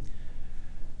that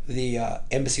the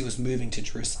embassy was moving to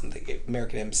Jerusalem, the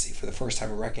American embassy, for the first time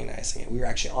we're recognizing it. We were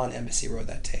actually on Embassy Road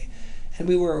that day. And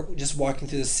we were just walking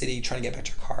through the city, trying to get back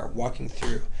to our car, walking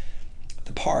through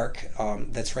the park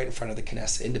that's right in front of the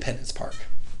Knesset, Independence Park.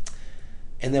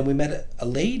 And then we met a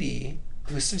lady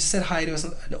who just said hi to us,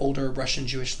 an older Russian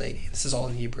Jewish lady. This is all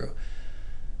in Hebrew.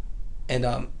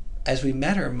 And as we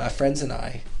met her, my friends and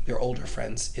I, they're older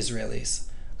friends, Israelis,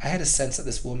 I had a sense that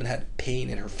this woman had pain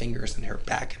in her fingers and her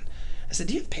back. And I said,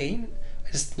 do you have pain?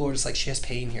 The Lord is like, she has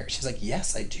pain here. She's like,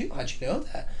 yes, I do. How'd you know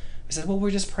that? I said, well,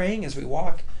 we're just praying as we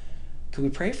walk. Can we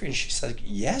pray for you? And she said,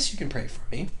 yes, you can pray for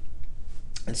me.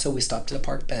 And so we stopped at a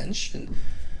park bench, and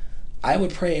I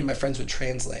would pray and my friends would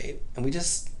translate. And we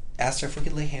just asked her if we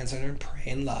could lay hands on her and pray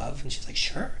in love. And she's like,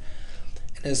 sure.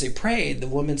 And as they prayed, the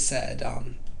woman said,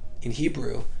 in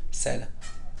Hebrew, said,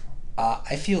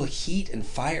 I feel heat and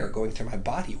fire going through my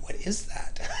body. What is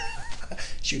that?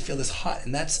 She would feel this hot.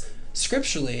 And that's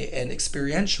scripturally and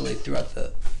experientially throughout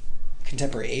the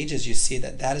contemporary ages, you see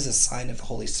that that is a sign of the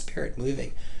Holy Spirit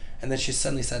moving. And then she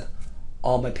suddenly said,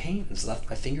 all my pains left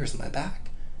my fingers and my back.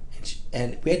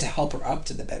 And we had to help her up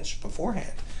to the bench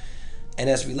beforehand. And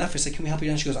as we left, we said, can we help you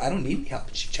down? She goes, I don't need any help.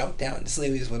 And she jumped down. This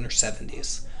lady was in her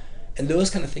 70s. And those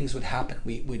kind of things would happen.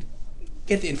 We would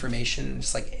get the information,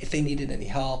 just like if they needed any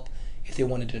help, if they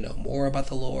wanted to know more about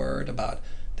the Lord, about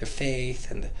their faith,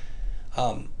 and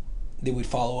they would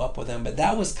follow up with them. But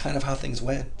that was kind of how things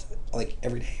went, like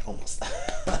every day almost.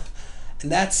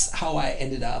 And that's how I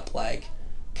ended up like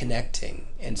connecting.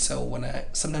 And so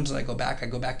sometimes when I go back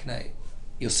and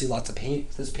you'll see lots of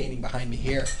paintings. This painting behind me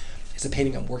here is a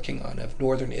painting I'm working on of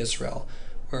northern Israel,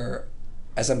 where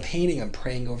as I'm painting, I'm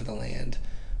praying over the land,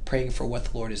 praying for what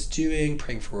the Lord is doing,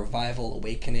 praying for revival,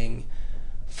 awakening,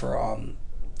 for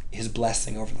his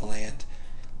blessing over the land.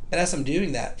 But as I'm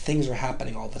doing that, things are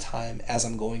happening all the time as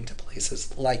I'm going to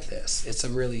places like this. It's a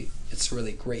really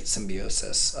great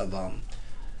symbiosis of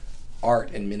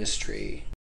art and ministry.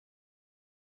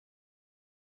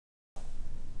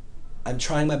 I'm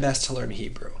trying my best to learn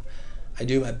Hebrew. I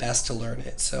do my best to learn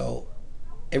it. So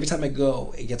every time I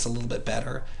go, it gets a little bit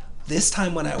better. This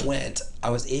time when I went,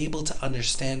 I was able to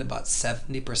understand about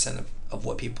 70% of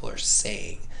what people are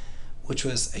saying, which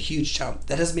was a huge jump.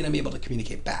 That doesn't mean I'm able to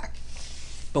communicate back.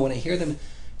 But when I hear them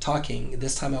talking,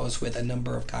 this time I was with a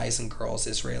number of guys and girls,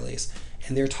 Israelis,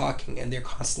 and they're talking and they're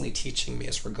constantly teaching me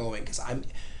as we're going, because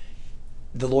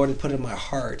the Lord had put in my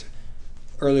heart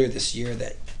earlier this year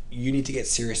that you need to get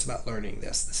serious about learning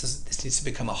this. This needs to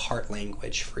become a heart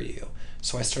language for you.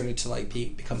 So I started to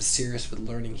become serious with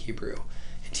learning Hebrew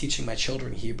and teaching my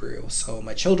children Hebrew. So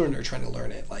my children are trying to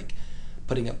learn it, like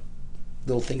putting up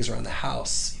little things around the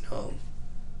house,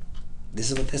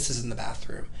 this is what this is in the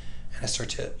bathroom. And I start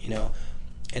to,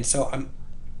 and so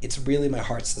it's really my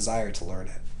heart's desire to learn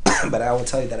it. But I will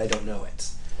tell you that I don't know it.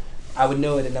 I would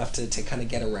know it enough to kind of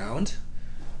get around,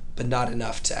 but not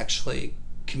enough to actually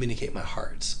communicate my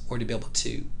heart or to be able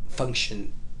to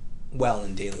function well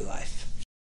in daily life.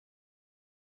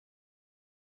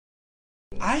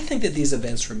 I think that these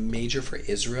events were major for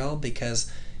Israel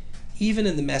because even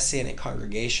in the Messianic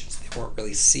congregations, they weren't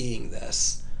really seeing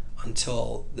this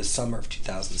until the summer of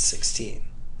 2016.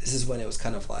 This is when it was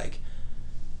kind of like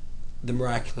the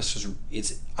miraculous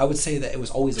I would say that it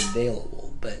was always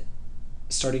available, but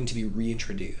starting to be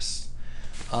reintroduced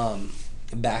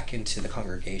back into the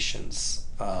congregations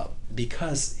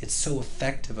because it's so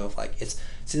effective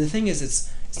the thing is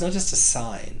it's not just a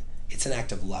sign, it's an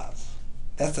act of love.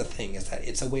 That's the thing, is that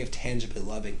it's a way of tangibly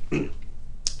loving and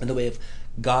the way of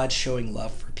God showing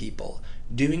love for people,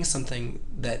 doing something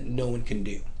that no one can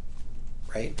do,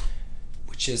 right?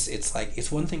 Which is,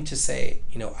 it's one thing to say,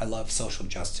 I love social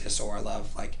justice, or I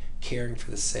love caring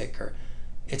for the sick, or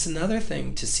it's another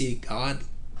thing to see God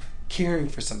caring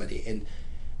for somebody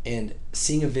and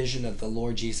seeing a vision of the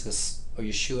Lord Jesus or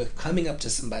Yeshua coming up to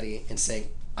somebody and saying,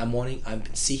 I've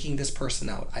been seeking this person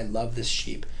out. I love this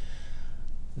sheep,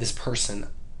 this person.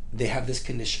 They have this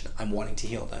condition. I'm wanting to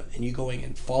heal them. And you going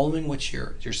and following what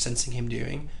you're sensing him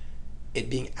doing, it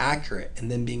being accurate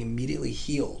and then being immediately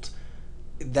healed,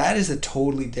 that is a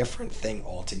totally different thing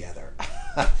altogether.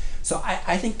 So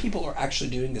I think people are actually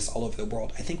doing this all over the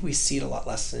world. I think we see it a lot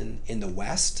less in the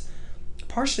West,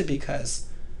 partially because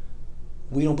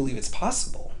we don't believe it's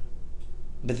possible.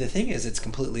 But the thing is, it's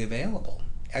completely available.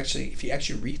 Actually, if you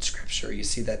actually read Scripture, you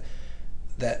see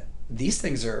that these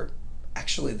things are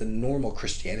actually the normal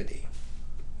Christianity.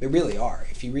 They really are.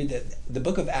 If you read the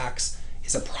book of Acts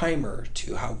is a primer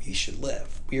to how we should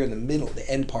live. We are in the middle, the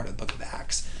end part of the book of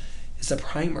Acts. It's a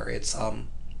primer. It's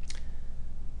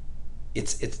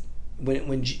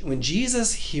when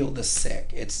Jesus healed the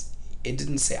sick, it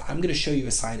didn't say, I'm going to show you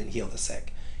a sign and heal the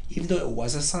sick. Even though it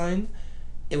was a sign,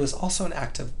 it was also an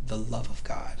act of the love of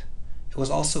God. It was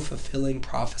also fulfilling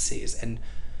prophecies, and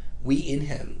we in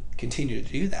him continue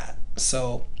to do that.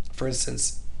 So, for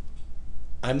instance,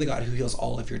 I'm the God who heals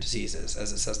all of your diseases,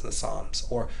 as it says in the Psalms,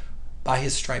 or by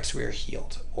his stripes we are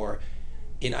healed, or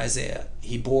in Isaiah,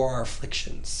 he bore our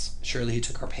afflictions, surely he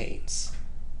took our pains.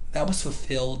 That was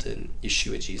fulfilled in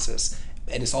Yeshua Jesus,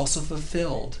 and it's also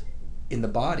fulfilled in the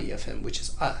body of him, which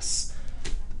is us,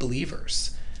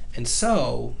 believers. And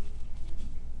so,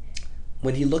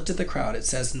 when he looked at the crowd, it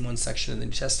says in one section of the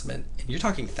New Testament, and you're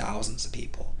talking thousands of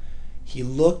people, he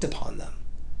looked upon them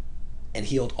and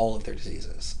healed all of their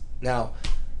diseases. Now,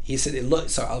 he said,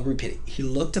 I'll repeat it. He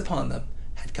looked upon them,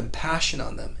 had compassion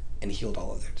on them, and healed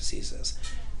all of their diseases.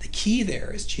 The key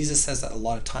there is Jesus says that a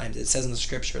lot of times. It says in the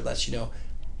Scripture, it lets you know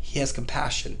he has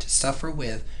compassion to suffer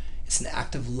with. It's an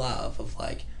act of love, to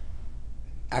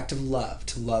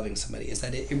loving somebody, is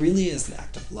that it really is an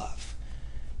act of love.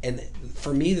 And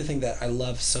for me, the thing that I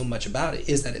love so much about it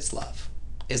is that it's love.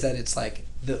 Is that it's like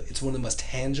it's one of the most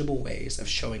tangible ways of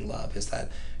showing love, is that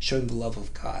showing the love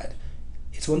of God.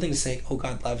 It's one thing to say, oh,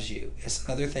 God loves you. It's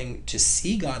another thing to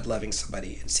see God loving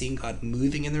somebody and seeing God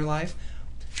moving in their life,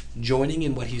 joining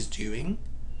in what he's doing,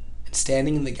 and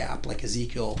standing in the gap, like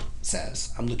Ezekiel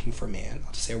says, I'm looking for a man,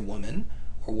 I'll just say a woman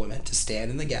or woman, to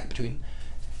stand in the gap between,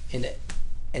 and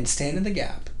stand in the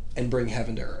gap and bring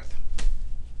heaven to earth.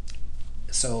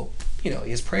 So,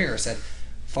 his prayer said,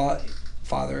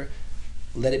 Father,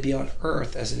 let it be on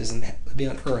earth as it is in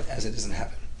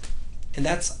heaven. And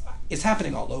it's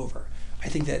happening all over. I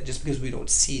think that just because we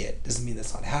don't see it doesn't mean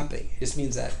that's not happening. It just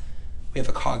means that we have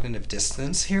a cognitive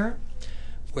dissonance here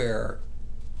where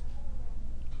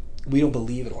we don't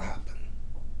believe it'll happen.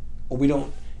 Or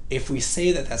if we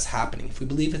say that that's happening, if we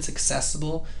believe it's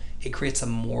accessible, it creates a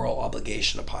moral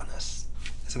obligation upon us.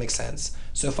 Does that make sense?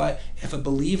 So if a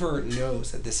believer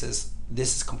knows that this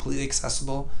is completely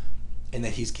accessible and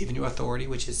that he's given you authority,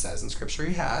 which it says in Scripture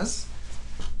he has,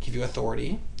 give you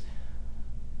authority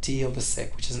to heal the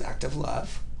sick, which is an act of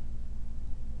love,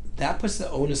 that puts the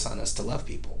onus on us to love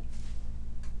people.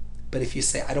 But if you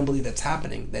say, I don't believe that's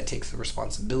happening, that takes the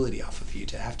responsibility off of you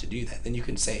to have to do that. Then you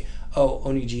can say, oh,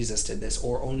 only Jesus did this,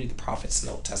 or only the prophets in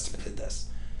the Old Testament did this.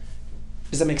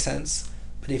 Does that make sense?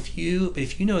 But if you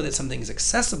know that something is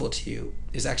accessible to you,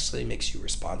 it actually makes you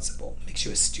responsible, makes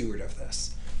you a steward of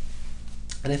this.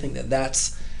 And I think that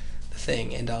that's the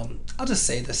thing. And I'll just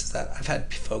say this, is that I've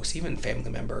had folks, even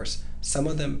family members, some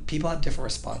of them, people have different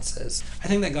responses. I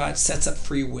think that God sets up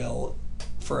free will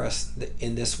for us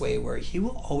in this way, where he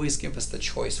will always give us the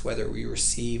choice whether we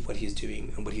receive what he's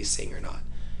doing and what he's saying or not.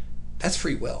 That's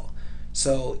free will.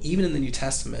 So even in the New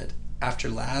Testament, after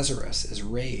Lazarus is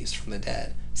raised from the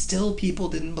dead, still people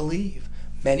didn't believe.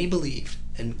 Many believed,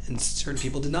 and certain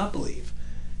people did not believe,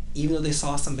 even though they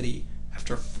saw somebody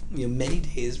after many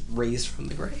days raised from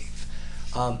the grave.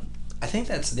 I think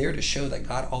that's there to show that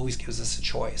God always gives us a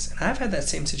choice. And I've had that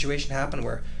same situation happen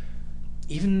where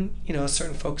even,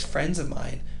 certain folks, friends of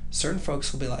mine, certain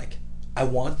folks will be like, I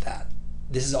want that.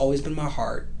 This has always been my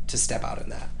heart to step out in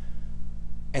that.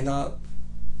 And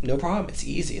no problem. It's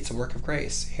easy. It's a work of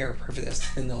grace. Here, pray for this.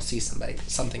 And they'll see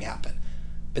something happen.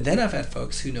 But then I've had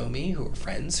folks who know me, who are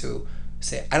friends, who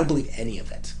say, I don't believe any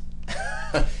of it.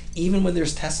 Even when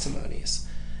there's testimonies.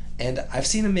 And I've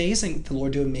seen the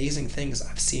Lord do amazing things.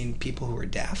 I've seen people who are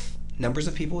deaf, numbers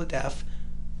of people with deaf,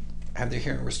 have their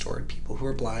hearing restored. People who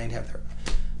are blind have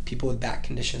people with back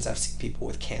conditions. I've seen people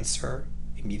with cancer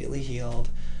immediately healed.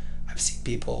 I've seen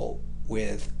people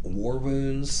with war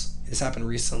wounds. This happened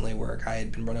recently where a guy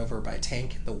had been run over by a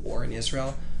tank in the war in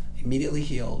Israel, immediately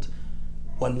healed.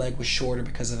 One leg was shorter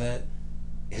because of it.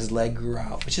 His leg grew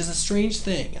out, which is a strange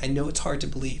thing. I know it's hard to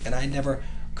believe, and I never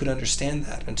could understand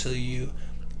that until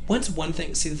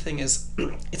the thing is,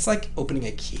 it's like opening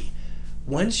a key.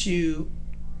 Once you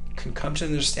can come to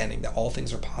an understanding that all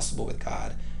things are possible with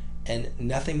God, and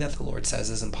nothing that the Lord says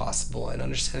is impossible, and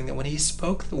understanding that when he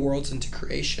spoke the worlds into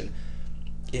creation,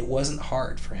 it wasn't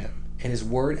hard for him. And his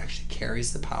word actually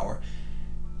carries the power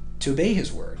to obey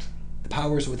his word. The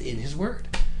power is within his word.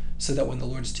 So that when the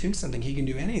Lord's doing something, he can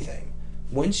do anything.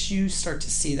 Once you start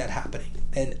to see that happening,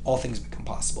 then all things become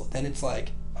possible. Then it's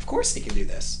like, of course he can do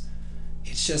this.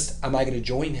 It's just, am I going to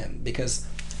join him? Because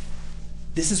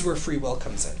this is where free will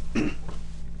comes in.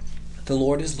 The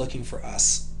Lord is looking for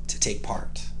us to take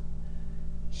part.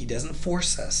 He doesn't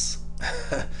force us.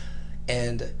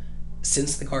 And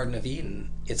since the Garden of Eden,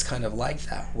 it's kind of like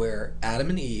that, where Adam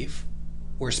and Eve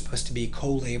were supposed to be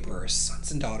co-laborers,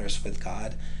 sons and daughters with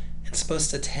God, and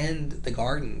supposed to tend the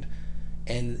garden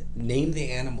and name the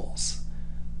animals.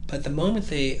 But the moment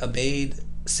they obeyed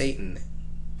Satan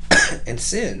and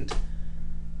sinned,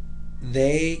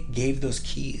 they gave those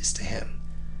keys to him.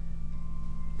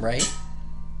 Right?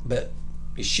 But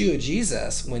Yeshua,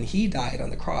 Jesus, when he died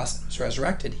on the cross and was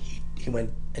resurrected, he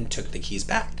went and took the keys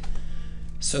back.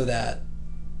 So that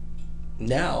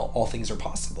now all things are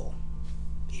possible.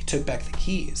 He took back the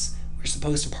keys. We're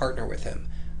supposed to partner with him.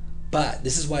 But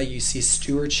this is why you see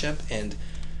stewardship and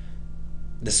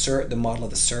the model of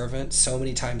the servant so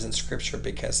many times in Scripture,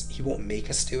 because he won't make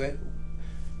us do it.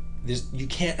 You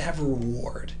can't have a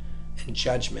reward and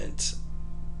judgment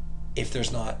if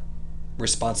there's not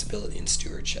responsibility and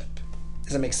stewardship.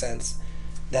 Does that make sense?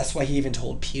 That's why he even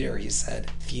told Peter, he said,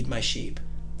 feed my sheep.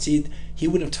 See, he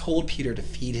wouldn't have told Peter to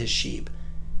feed his sheep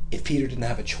if Peter didn't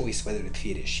have a choice whether to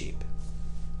feed his sheep.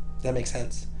 Does that make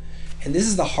sense? And this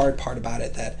is the hard part about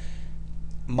it, that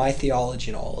my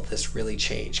theology and all of this really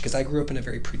changed, because I grew up in a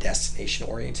very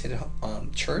predestination-oriented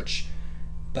church,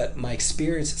 but my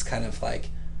experience is kind of like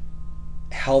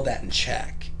held that in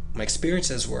check. My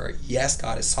experiences were, yes,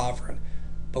 God is sovereign,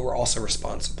 but we're also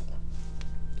responsible.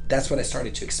 That's what I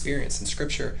started to experience, and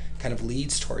Scripture kind of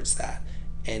leads towards that,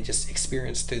 and just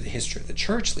experience through the history of the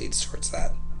church leads towards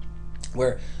that.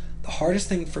 Where the hardest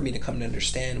thing for me to come to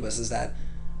understand is that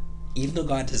even though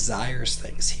God desires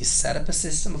things, He set up a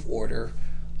system of order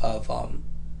of,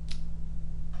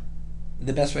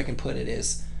 the best way I can put it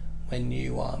is, when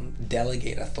you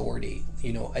delegate authority,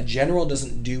 a general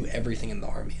doesn't do everything in the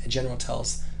army. A general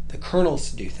tells the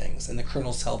colonels to do things, and the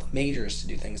colonels tell the majors to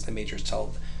do things. The majors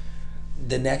tell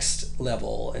the next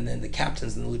level, and then the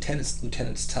captains and the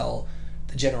lieutenants tell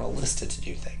the general enlisted to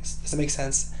do things. Does that make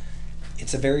sense?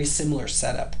 It's a very similar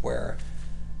setup where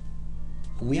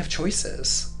we have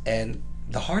choices. And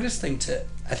the hardest thing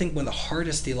I think one of the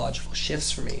hardest theological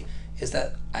shifts for me is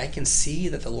that I can see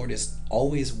that the Lord is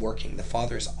always working. The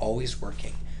Father is always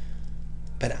working.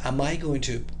 But am I going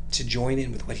to join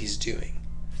in with what He's doing?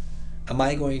 Am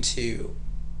I going to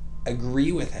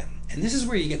agree with Him? And this is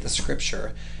where you get the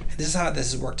Scripture. And this is how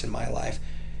this has worked in my life.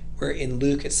 Where in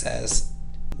Luke it says,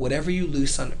 whatever you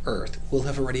loose on earth will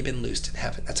have already been loosed in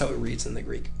heaven. That's how it reads in the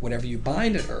Greek. Whatever you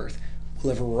bind on earth will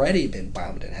have already been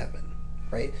bound in heaven.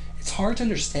 Right? It's hard to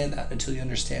understand that until you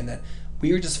understand that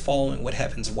we are just following what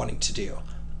heaven's wanting to do.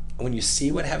 And when you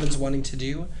see what heaven's wanting to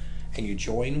do, and you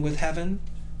join with heaven,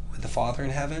 with the Father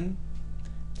in heaven,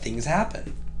 things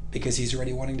happen because He's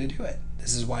already wanting to do it.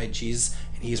 This is why Jesus,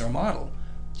 and He's our model.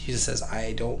 Jesus says,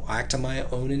 I don't act on my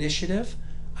own initiative.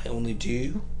 I only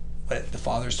do what the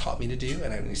Father's taught me to do,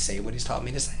 and I only say what He's taught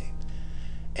me to say.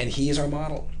 And He is our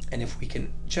model. And if we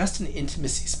can just in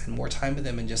intimacy spend more time with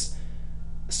Him and just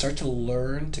start to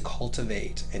learn to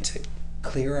cultivate and to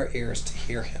clear our ears to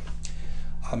hear Him,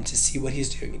 to see what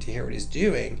He's doing and to hear what He's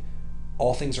doing,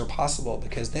 all things are possible,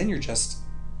 because then you're just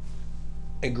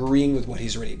agreeing with what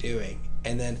He's already doing.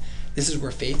 And then this is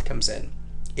where faith comes in.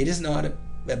 It is not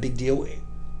a big deal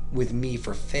with me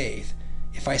for faith.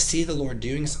 If I see the Lord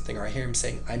doing something, or I hear Him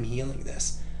saying, I'm healing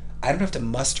this, I don't have to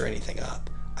muster anything up.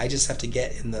 I just have to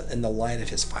get in the light of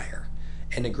His fire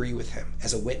and agree with Him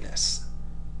as a witness.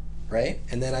 Right?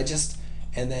 And then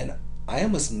I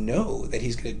almost know that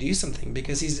He's going to do something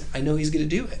because I know He's going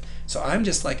to do it. So I'm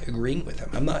just like agreeing with Him.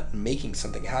 I'm not making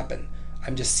something happen.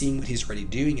 I'm just seeing what He's already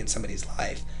doing in somebody's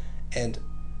life and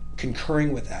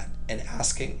concurring with that and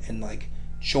asking and like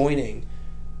joining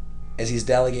as He's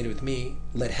delegated with me.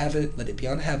 Let it be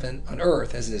on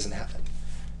earth as it is in heaven.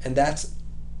 And that's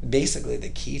basically the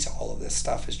key to all of this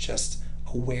stuff, is just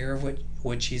aware of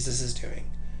what Jesus is doing.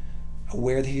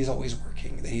 Aware that He's always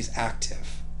working, that He's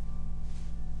active,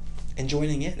 and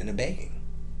joining in and obeying.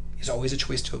 There's always a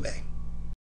choice to obey.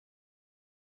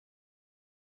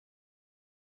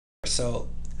 So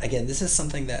again, this is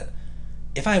something that,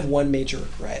 if I have one major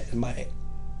regret in my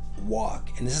walk,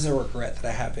 and this is a regret that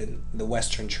I have in the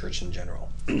Western church in general,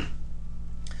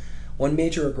 one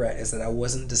major regret is that I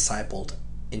wasn't discipled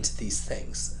into these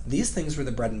things. These things were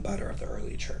the bread and butter of the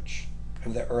early church,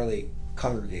 of the early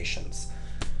congregations.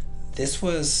 This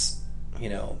was,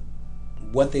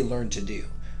 what they learned to do.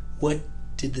 What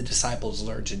did the disciples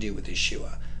learn to do with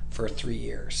Yeshua for 3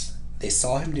 years? They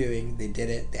saw him doing, they did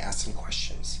it, they asked him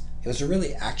questions. It was a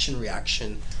really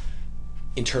action-reaction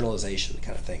internalization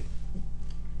kind of thing.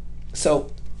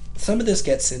 So some of this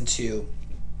gets into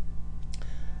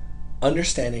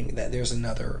understanding that there's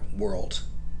another world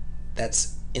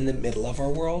that's in the middle of our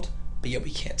world, but yet we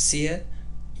can't see it,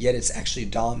 yet it's actually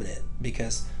dominant,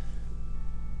 because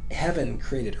heaven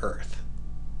created earth.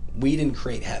 We didn't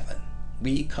create heaven.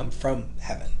 We come from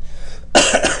heaven.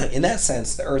 In that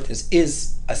sense, the earth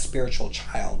is a spiritual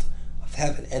child of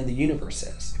heaven, and the universe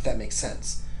is, if that makes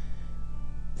sense.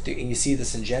 And you see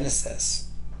this in Genesis.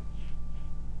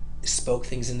 It spoke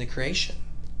things into creation,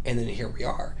 and then here we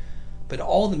are. But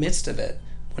all in the midst of it,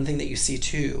 one thing that you see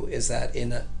too is that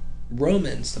in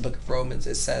Romans, the book of Romans,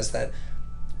 it says that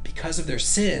because of their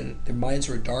sin, their minds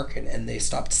were darkened and they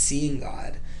stopped seeing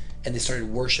God, and they started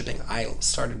worshiping idols,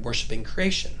 started worshiping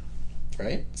creation,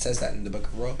 right? It says that in the book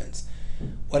of Romans.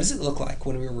 What does it look like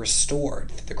when we're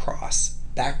restored through the cross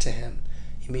back to him?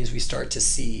 It means we start to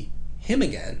see him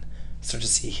again, start to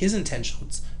see his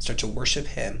intentions, start to worship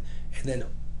him, and then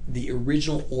the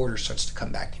original order starts to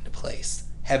come back into place.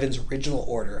 Heaven's original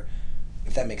order,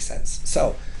 if that makes sense.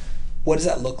 So what does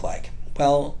that look like?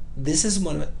 Well, this is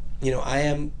one of,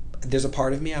 there's a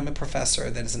part of me, I'm a professor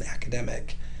that is an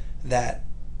academic, that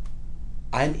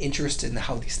I'm interested in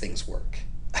how these things work.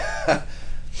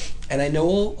 And I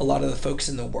know a lot of the folks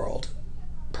in the world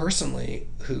personally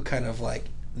who kind of like,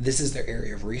 this is their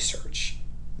area of research,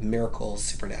 miracles,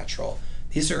 supernatural.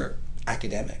 These are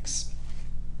academics.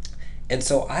 And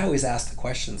so I always ask the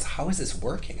questions, how is this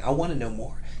working? I want to know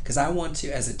more, because I want to,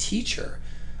 as a teacher,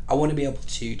 I want to be able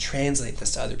to translate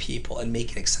this to other people and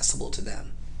make it accessible to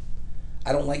them.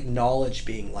 I don't like knowledge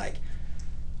being like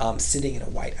sitting in a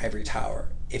white ivory tower.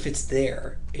 If it's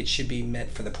there, it should be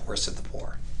meant for the poorest of the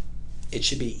poor. It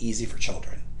should be easy for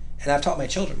children. And I've taught my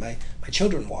children. My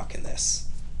children walk in this.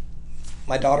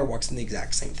 My daughter walks in the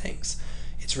exact same things.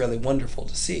 It's really wonderful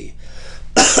to see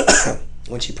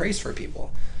when she prays for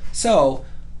people. So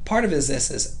part of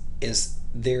this is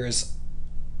there's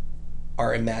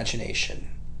our imagination.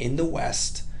 In the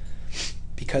West,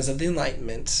 because of the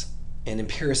Enlightenment and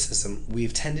empiricism,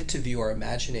 we've tended to view our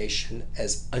imagination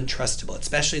as untrustable,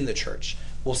 especially in the church.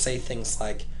 We'll say things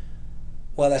like,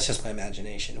 well, that's just my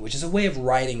imagination, which is a way of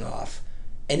writing off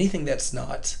anything that's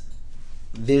not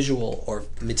visual or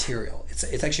material.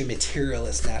 It's actually a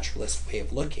materialist, naturalist way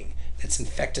of looking that's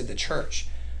infected the church.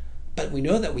 But we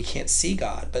know that we can't see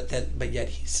God, but yet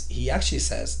he actually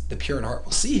says the pure in heart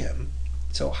will see him.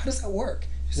 So how does that work?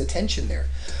 There's a tension there.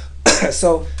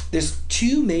 So there's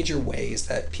two major ways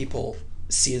that people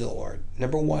see the Lord.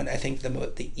 Number one, I think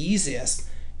the easiest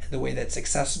and the way that's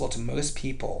accessible to most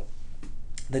people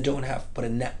that don't have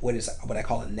what I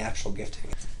call a natural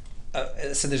gifting.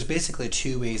 So there's basically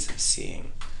two ways of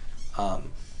seeing. I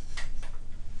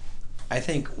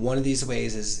think one of these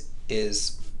ways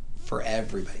is for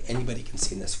everybody. Anybody can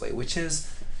see in this way, which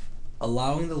is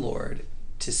allowing the Lord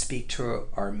to speak to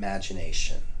our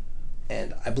imagination.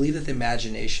 And I believe that the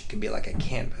imagination can be like a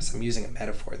canvas. I'm using a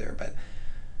metaphor there, but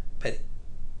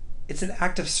it's an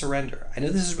act of surrender. I know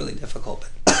this is really difficult,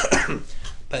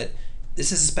 but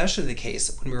this is especially the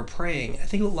case when we're praying. I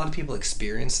think a lot of people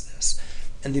experience this,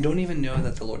 and they don't even know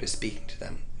that the Lord is speaking to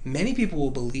them. Many people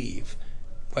will believe,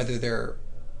 whether they're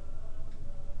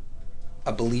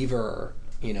a believer,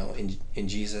 in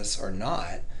Jesus or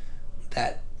not,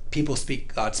 that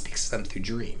God speaks to them through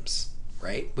dreams,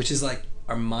 right? Which is like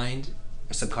our mind,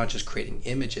 our subconscious creating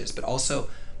images. But also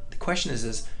the question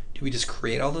is do we just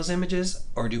create all those images,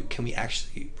 or can we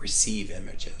actually receive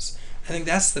images? I think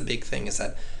that's the big thing, is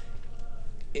that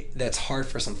that's hard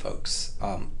for some folks.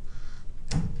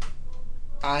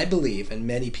 I believe, and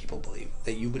many people believe,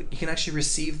 that you can actually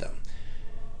receive them.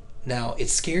 Now,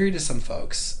 it's scary to some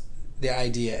folks, the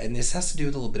idea, and this has to do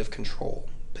with a little bit of control,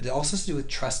 but it also has to do with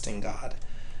trusting God,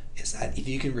 is that if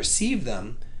you can receive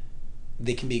them,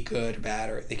 they can be good or bad,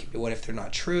 or they can be, what if they're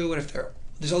not true? What if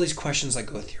there's all these questions that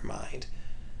go through your mind.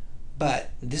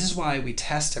 But this is why we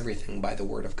test everything by the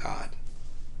Word of God.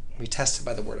 We test it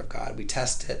by the Word of God. We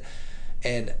test it.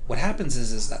 And what happens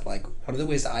is that, like, one of the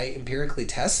ways that I empirically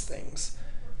test things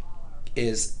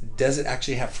is, does it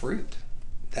actually have fruit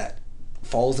that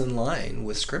falls in line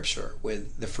with Scripture,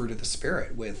 with the fruit of the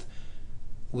Spirit, with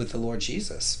the Lord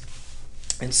Jesus?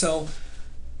 And so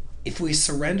if we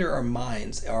surrender our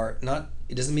minds,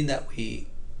 it doesn't mean that we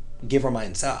give our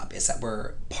minds up. It's that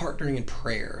we're partnering in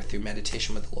prayer through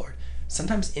meditation with the Lord.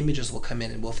 Sometimes images will come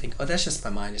in and we'll think, oh, that's just my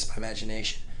mind, it's my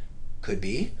imagination. Could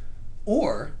be.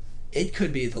 Or it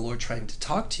could be the Lord trying to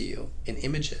talk to you in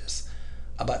images.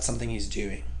 about something he's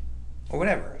doing or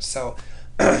whatever. So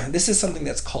this is something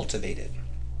that's cultivated.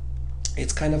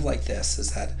 It's kind of like this,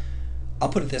 is that, I'll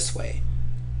put it this way.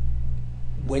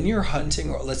 When you're hunting,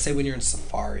 or let's say when you're in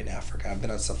safari in Africa, I've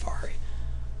been on safari.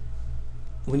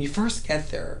 When you first get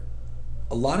there,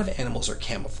 a lot of animals are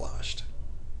camouflaged,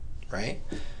 right?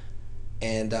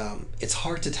 And it's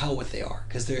hard to tell what they are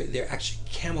because they're actually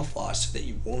camouflaged so that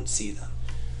you won't see them.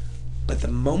 But the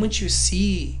moment you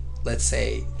see, let's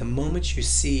say, the moment you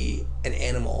see an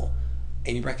animal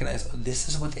and you recognize, oh, this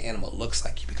is what the animal looks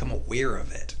like, you become aware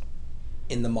of it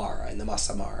in the Mara, in the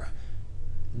Masamara,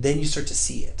 then you start to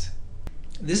see it.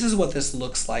 This is what this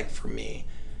looks like for me.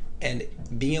 And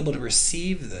being able to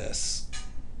receive this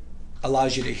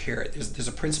allows you to hear it. There's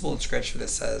a principle in Scripture that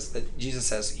says, that Jesus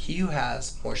says, he who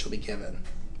has, more shall be given,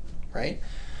 right?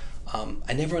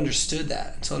 I never understood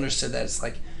that until I understood that it's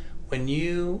like, when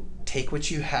you take what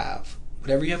you have,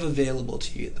 whatever you have available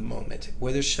to you at the moment,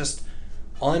 whether it's just,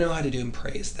 all I know how to do and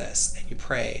pray is this, and you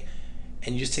pray,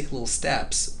 and you just take little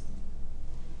steps,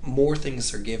 more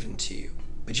things are given to you.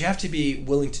 But you have to be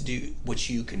willing to do what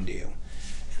you can do.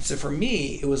 And so for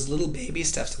me, it was little baby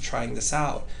steps of trying this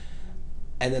out.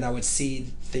 And then I would see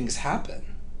things happen.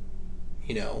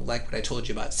 You know, like what I told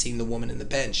you about seeing the woman in the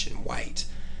bench in white.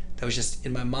 That was just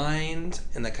in my mind,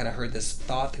 and I kind of heard this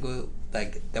thought that go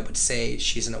like that would say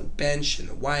she's in a bench in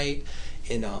the white,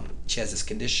 and she has this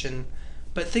condition.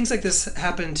 But things like this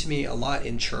happen to me a lot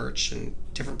in church and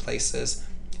different places.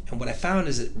 And what I found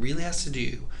is it really has to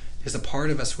do, there's a part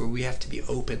of us where we have to be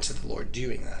open to the Lord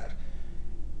doing that.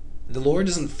 The Lord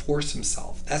doesn't force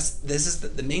himself.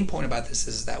 The main point about this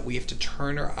is that we have to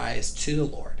turn our eyes to the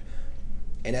Lord.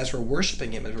 And as we're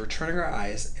worshiping him, as we're turning our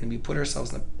eyes and we put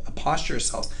ourselves in a posture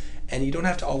ourselves, and you don't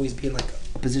have to always be in like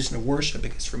a position of worship,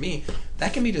 because for me,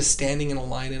 that can be just standing in a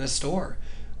line in a store.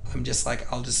 I'm just like,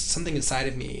 something inside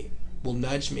of me will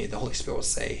nudge me. The Holy Spirit will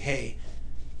say, hey,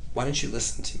 why don't you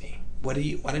listen to me? Why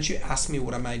don't you ask me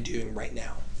what am I doing right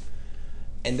now?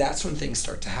 And that's when things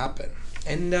start to happen.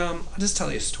 And I'll just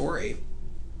tell you a story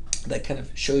that kind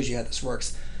of shows you how this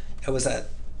works. I was at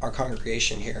our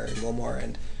congregation here in Wilmore,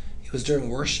 and it was during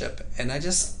worship, and I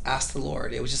just asked the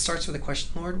Lord. It just starts with a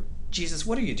question, Lord Jesus,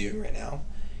 what are you doing right now?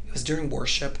 It was during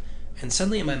worship, and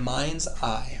suddenly in my mind's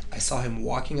eye, I saw him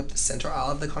walking up the center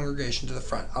aisle of the congregation to the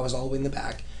front. I was all the way in the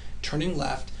back, turning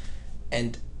left,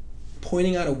 and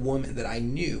pointing out a woman that I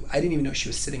knew. I didn't even know she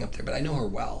was sitting up there, but I know her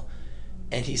well.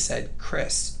 And he said,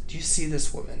 Chris, do you see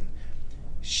this woman?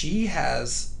 She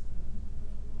has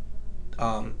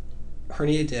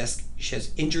herniated disc. She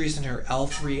has injuries in her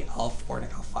L3, L4,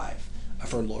 and L5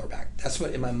 of her lower back. That's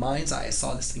what, in my mind's eye, I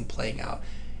saw this thing playing out.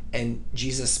 And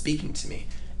Jesus speaking to me.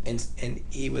 And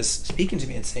he was speaking to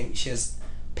me and saying, she has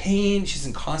pain. She's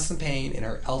in constant pain in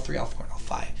her L3, L4, and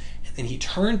L5. And then he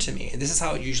turned to me, and this is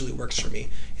how it usually works for me,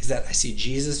 is that I see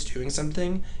Jesus doing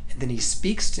something, and then he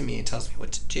speaks to me and tells me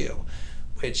what to do.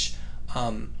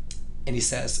 And he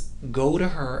says, go to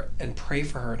her and pray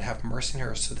for her and have mercy on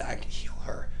her so that I can heal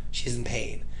her. She's in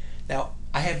pain. Now,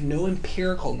 I have no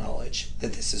empirical knowledge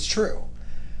that this is true.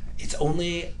 It's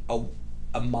only a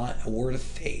word of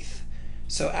faith.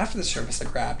 So after the service, I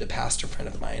grabbed a pastor friend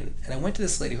of mine, and I went to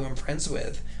this lady who I'm friends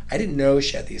with. I didn't know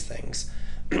she had these things.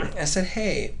 I said,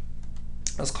 hey,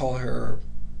 let's call her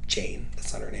Jane.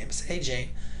 That's not her name. I said, hey, Jane,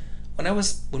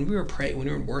 when we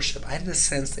were in worship, I had the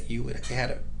sense that you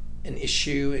had an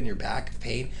issue in your back of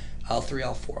pain, L3,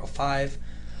 L4,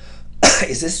 L5.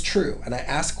 Is this true? And I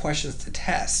asked questions to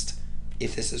test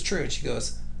if this is true. And she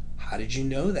goes, how did you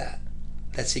know that?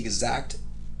 That's the exact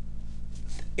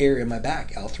area in my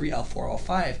back, L3, L4,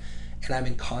 L5. And I'm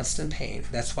in constant pain.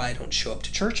 That's why I don't show up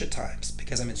to church at times,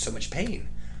 because I'm in so much pain.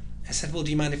 I said, well,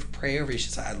 do you mind if we pray over you? She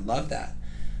said, I love that.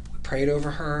 We prayed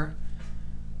over her.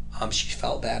 She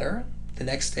felt better. The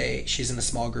next day, she's in a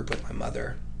small group with my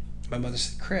mother. My mother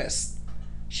said, Chris,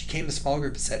 she came to the small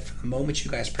group and said, from the moment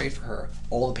you guys prayed for her,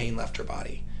 all the pain left her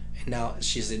body. And now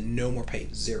she's in no more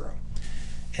pain, zero.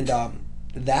 And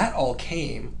that all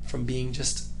came from being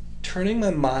just turning my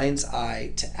mind's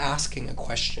eye to asking a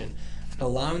question and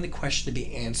allowing the question to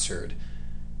be answered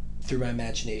through my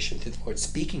imagination, through the Lord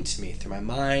speaking to me, through my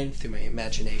mind, through my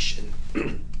imagination.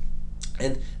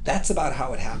 And that's about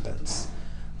how it happens.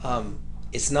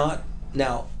 It's not,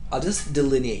 now, I'll just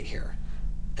delineate here.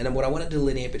 And what I want to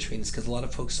delineate between is because a lot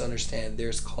of folks don't understand,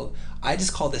 I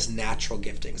just call this natural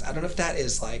giftings. I don't know if that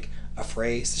is like a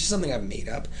phrase. It's just something I've made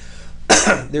up.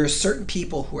 There are certain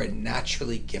people who are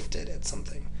naturally gifted at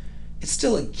something. It's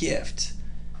still a gift,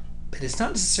 but it's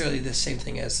not necessarily the same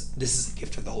thing as this is a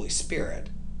gift of the Holy Spirit.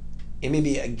 It may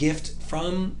be a gift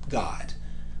from God,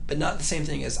 but not the same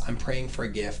thing as I'm praying for a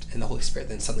gift and the Holy Spirit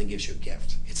then suddenly gives you a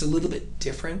gift. It's a little bit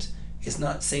different. It's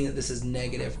not saying that this is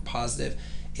negative or positive.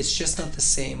 It's just not the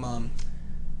same.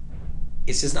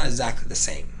 It's just not exactly the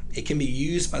same. It can be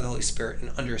used by the Holy Spirit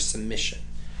and under submission.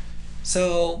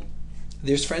 So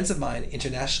there's friends of mine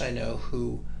internationally I know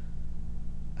who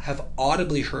have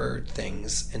audibly heard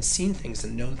things and seen things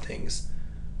and known things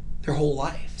their whole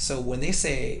life. So when they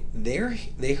say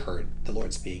they heard the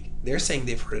Lord speak, they're saying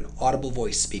they've heard an audible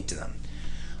voice speak to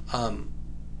them.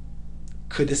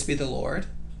 Could this be the Lord?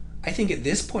 I think at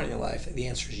this point in their life, the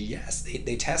answer is yes.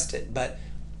 They test it. But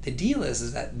the deal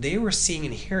is that they were seeing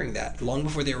and hearing that long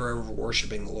before they were ever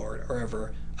worshiping the Lord or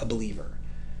ever a believer.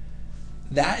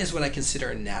 That is what I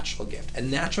consider a natural gift. A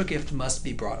natural gift must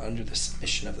be brought under the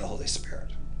submission of the Holy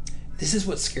Spirit. This is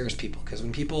what scares people, because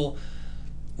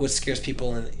what scares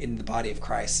people in the body of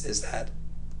Christ is that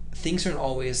things aren't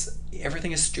always,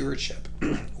 everything is stewardship.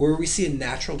 Where we see a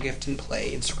natural gift in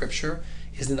play in Scripture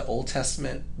is in the Old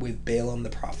Testament with Balaam the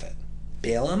prophet.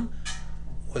 Balaam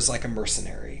was like a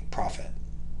mercenary prophet.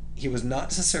 He was not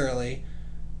necessarily,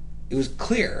 it was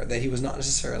clear that he was not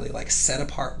necessarily like set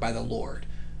apart by the Lord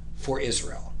for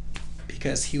Israel,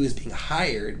 because he was being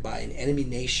hired by an enemy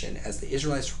nation. As the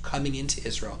Israelites were coming into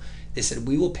Israel, they said,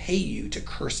 we will pay you to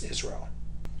curse Israel.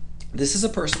 This is a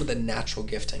person with a natural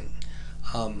gifting.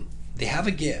 They have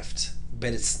a gift,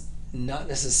 but it's not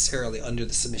necessarily under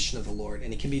the submission of the Lord,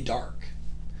 and it can be dark.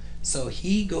 So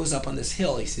he goes up on this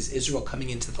hill, he sees Israel coming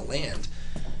into the land,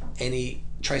 and he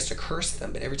tries to curse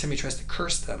them, but every time he tries to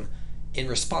curse them, in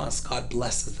response, God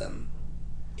blesses them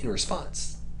in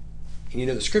response. And you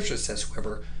know the scripture says,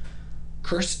 whoever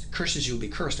curses you will be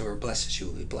cursed, and whoever blesses you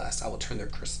will be blessed. I will turn their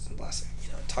curses into blessing.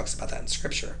 It talks about that in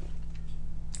scripture.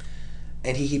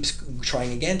 And he keeps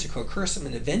trying again to curse him,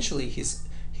 and eventually he's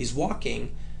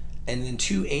walking, and then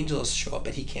two angels show up,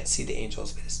 but he can't see the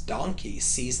angels, but his donkey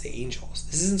sees the angels.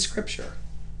 This is in scripture.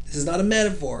 This is not a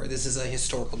metaphor. This is a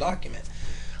historical document.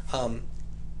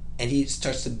 And he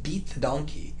starts to beat the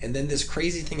donkey, and then this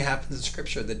crazy thing happens in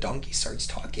scripture. The donkey starts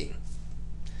talking.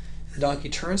 The donkey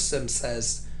turns to him,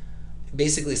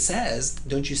 basically says,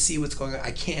 don't you see what's going on?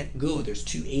 I can't go. There's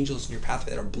two angels in your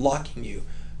pathway that are blocking you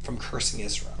from cursing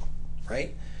Israel,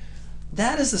 right?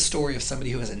 That is the story of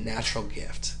somebody who has a natural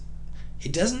gift.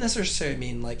 It doesn't necessarily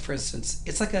mean, like, for instance,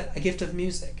 it's like a gift of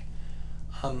music.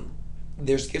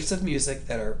 There's gifts of music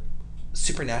that are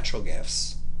supernatural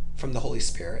gifts from the Holy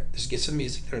Spirit. There's gifts of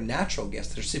music that are natural gifts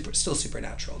that are still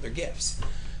supernatural. They're gifts.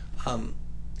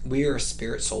 We are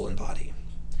spirit, soul, and body.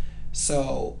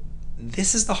 So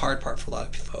this is the hard part for a lot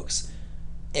of folks.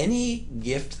 Any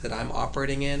gift that I'm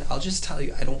operating in, I'll just tell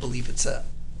you, I don't believe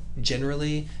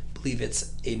generally believe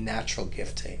it's a natural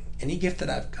gifting. Any gift that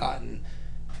I've gotten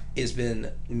has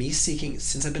been me seeking,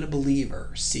 since I've been a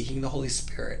believer, seeking the Holy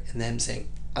Spirit, and then saying,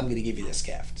 I'm going to give you this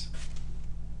gift,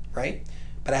 right?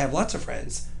 But I have lots of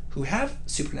friends who have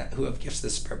gifts of the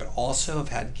Spirit, but also have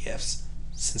had gifts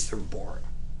since they're born,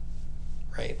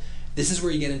 right? This is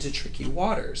where you get into tricky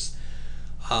waters.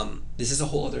 This is a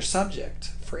whole other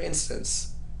subject. For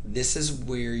instance, this is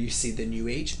where you see the New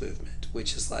Age movement,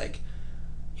 which is like,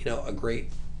 a great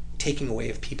taking away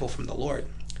of people from the Lord.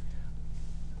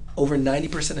 Over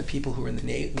 90% of people who are in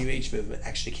the New Age movement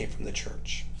actually came from the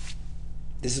church.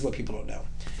 This is what people don't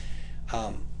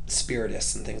know.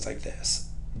 Spiritists and things like this.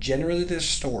 Generally, their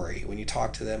story, when you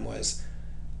talk to them, was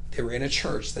they were in a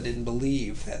church that didn't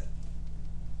believe that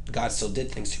God still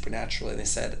did things supernaturally. And they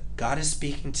said, God is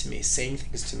speaking to me, saying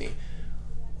things to me.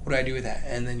 What do I do with that?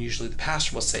 And then usually the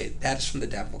pastor will say, that is from the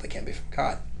devil. That can't be from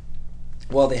God.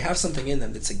 Well, they have something in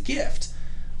them that's a gift,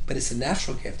 but it's a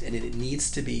natural gift, and it needs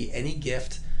to be, any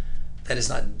gift that is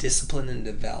not disciplined and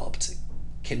developed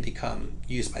can become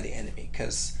used by the enemy.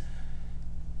 Because,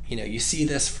 you see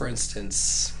this, for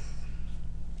instance,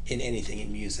 in anything,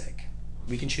 in music.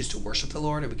 We can choose to worship the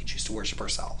Lord, or we can choose to worship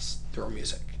ourselves through our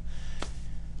music.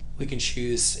 We can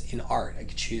choose in art. I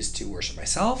can choose to worship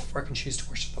myself, or I can choose to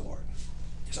worship the Lord.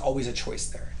 There's always a choice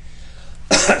there.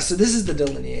 So this is the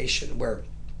delineation where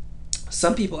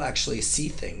some people actually see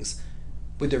things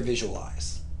with their visual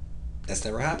eyes. That's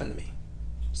never happened to me.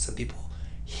 Some people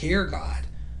hear God,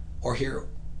 or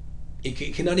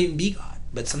it cannot even be God,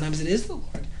 but sometimes it is the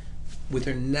Lord, with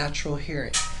their natural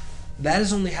hearing. That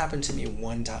has only happened to me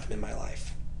one time in my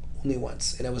life. Only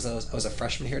once. And I was a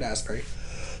freshman here at Asbury.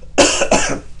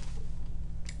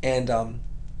 And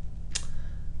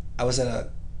I was at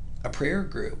a prayer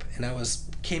group, and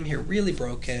came here really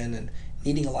broken and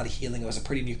needing a lot of healing. I was a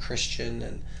pretty new Christian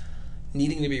and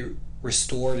needing to be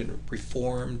restored and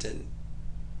reformed and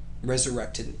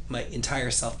resurrected, my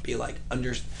entire self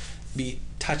be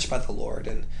touched by the Lord.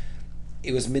 And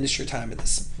it was ministry time at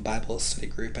this Bible study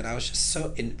group, and I was just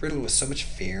riddled with so much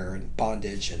fear and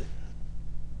bondage. And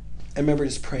I remember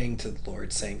just praying to the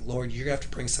Lord, saying, Lord, you're going to have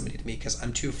to bring somebody to me because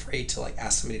I'm too afraid to like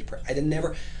ask somebody to pray.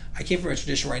 I came from a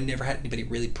tradition where I never had anybody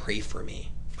really pray for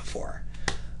me before,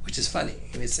 which is funny.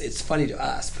 I mean, it's funny to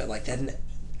us, but like I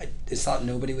just thought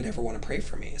nobody would ever want to pray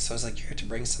for me. So I was like, you have to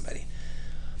bring somebody.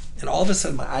 And all of a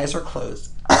sudden, my eyes are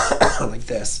closed like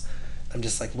this. I'm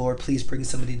just like, Lord, please bring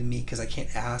somebody to me because I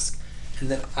can't ask. And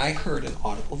then I heard an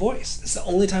audible voice. It's the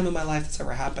only time in my life that's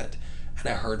ever happened. And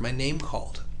I heard my name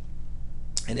called.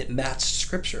 And it matched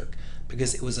scripture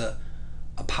because it was a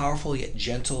powerful yet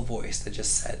gentle voice that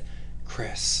just said,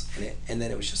 Chris. And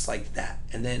then it was just like that.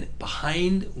 And then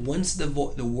once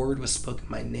the word was spoken,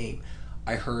 my name,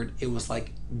 I heard it was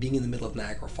like being in the middle of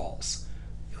Niagara Falls.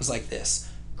 It was like this,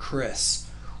 Chris.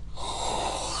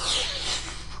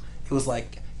 It was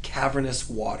like cavernous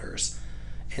waters.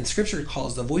 And scripture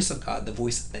calls the voice of God the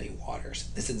voice of many waters.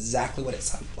 That's exactly what it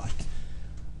sounded like.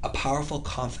 A powerful,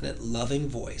 confident, loving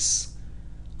voice,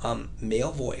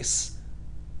 male voice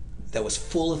that was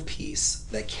full of peace,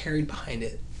 that carried behind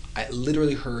it, I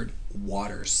literally heard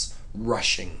waters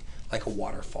rushing like a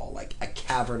waterfall, like a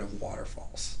cavern of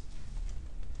waterfalls.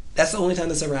 That's the only time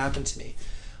that's ever happened to me.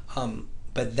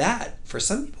 But that, for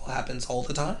some people, happens all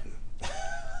the time.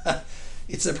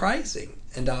 It's surprising.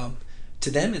 And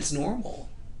to them, it's normal.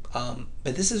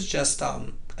 But this is just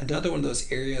another one of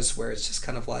those areas where it's just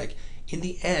kind of like, in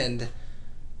the end,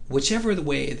 whichever the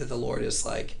way that the Lord is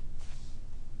like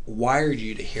wired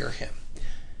you to hear him,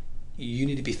 you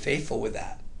need to be faithful with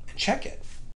that and check it.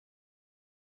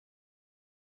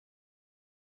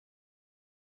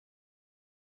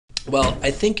 Well,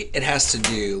 I think it has to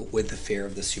do with the fear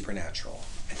of the supernatural.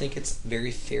 I think it's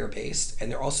very fear-based, and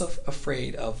they're also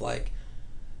afraid of like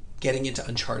getting into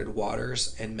uncharted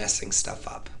waters and messing stuff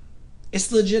up.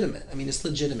 It's legitimate. I mean, it's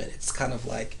legitimate. It's kind of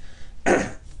like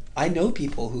I know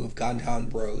people who have gone down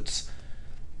roads,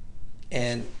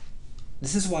 and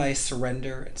this is why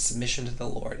surrender and submission to the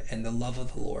Lord and the love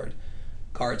of the Lord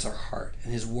guards our heart,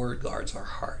 and his word guards our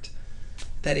heart.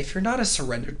 That if you're not a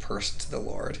surrendered person to the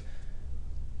Lord,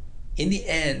 in the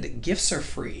end, gifts are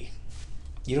free.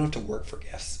 You don't have to work for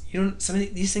gifts. Some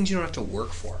of these things you don't have to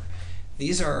work for.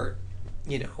 These are,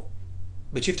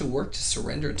 but you have to work to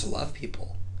surrender and to love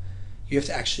people. You have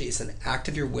to actually, it's an act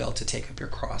of your will to take up your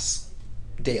cross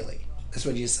daily. That's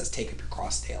what Jesus says, take up your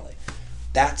cross daily.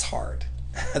 That's hard.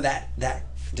 that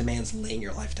demands laying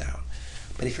your life down.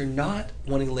 But if you're not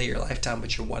wanting to lay your life down,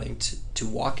 but you're wanting to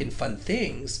walk in fun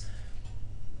things,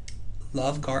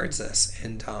 love guards us,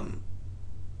 and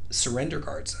surrender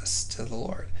guards us to the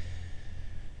Lord.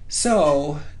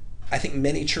 So I think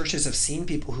many churches have seen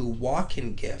people who walk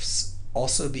in gifts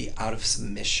also be out of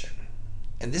submission.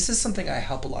 And this is something I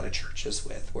help a lot of churches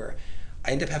with, where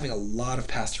I end up having a lot of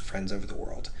pastor friends over the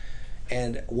world.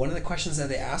 And one of the questions that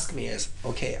they ask me is,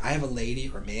 okay, I have a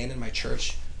lady or a man in my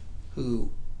church who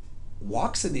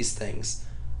walks in these things,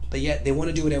 but yet they want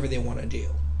to do whatever they want to do.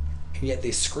 And yet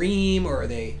they scream, or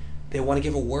they want to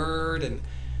give a word, and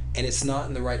it's not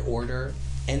in the right order.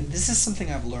 And this is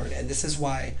something I've learned, and this is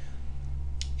why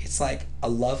it's like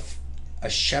a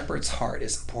shepherd's heart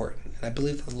is important. And I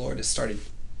believe that the Lord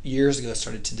years ago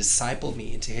started to disciple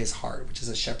me into his heart, which is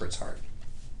a shepherd's heart.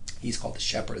 He's called the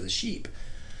shepherd of the sheep.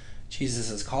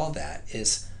 Jesus is called that,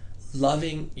 is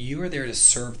loving. You are there to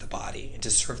serve the body and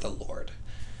to serve the Lord.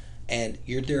 And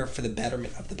you're there for the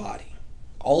betterment of the body.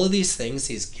 All of these things,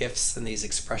 these gifts and these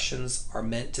expressions, are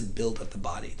meant to build up the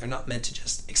body. They're not meant to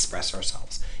just express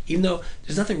ourselves. Even though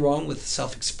there's nothing wrong with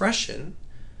self-expression,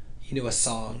 a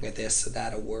song, a this, a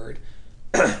that, a word,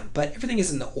 but everything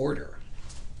is in the order.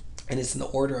 And it's in the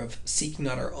order of seeking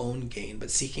not our own gain, but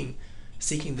seeking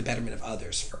the betterment of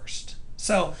others first.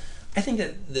 So I think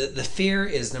that the fear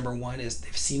is, number one, is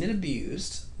they've seen it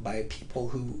abused by people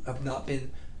who have not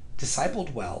been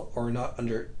discipled well or are not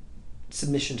under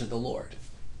submission to the Lord,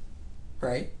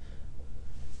 right?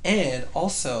 And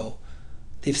also,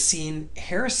 they've seen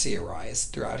heresy arise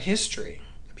throughout history.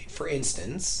 I mean, for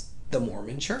instance, the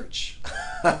Mormon Church.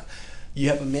 You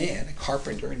have a man, a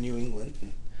carpenter in New England,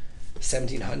 in the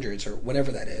 1700s or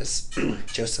whatever that is,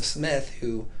 Joseph Smith,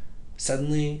 who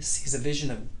suddenly sees a vision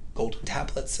of golden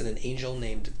tablets and an angel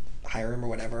named Hiram or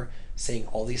whatever saying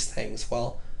all these things.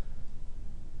 Well,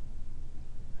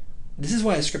 this is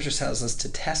why the scripture tells us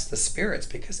to test the spirits,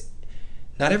 because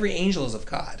not every angel is of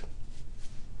God.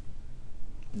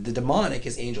 The demonic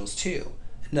is angels too.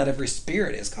 And not every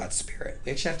spirit is God's spirit.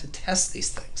 We actually have to test these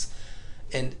things.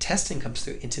 And testing comes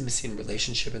through intimacy and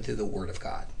relationship and through the Word of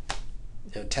God.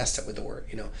 Test it with the Word.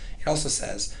 It also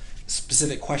says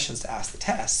specific questions to ask the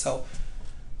test. So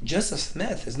Joseph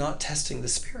Smith is not testing the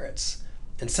spirits.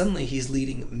 And suddenly he's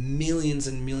leading millions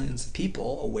and millions of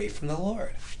people away from the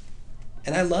Lord.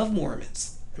 And I love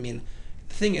Mormons. I mean,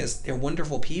 the thing is, they're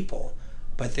wonderful people,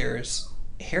 but there's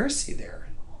heresy there,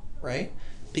 right?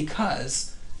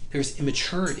 Because there's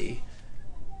immaturity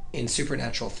in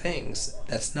supernatural things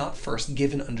that's not first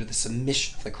given under the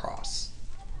submission of the cross.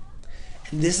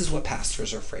 And this is what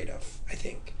pastors are afraid of, I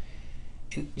think.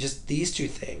 And just these two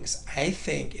things. I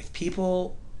think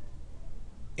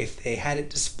if they had it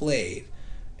displayed,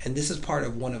 and this is part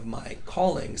of one of my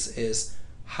callings, is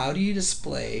how do you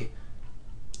display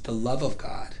the love of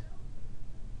God,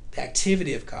 the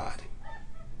activity of God,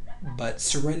 but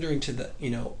surrendering to the,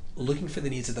 looking for the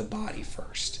needs of the body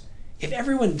first. If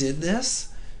everyone did this,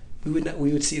 we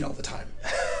would see it all the time.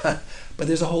 But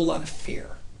there's a whole lot of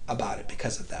fear about it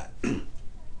because of that.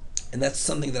 And that's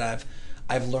something that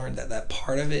I've learned, that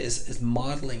part of it is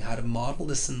modeling how to model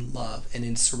this in love and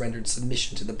in surrendered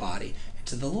submission to the body and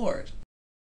to the Lord.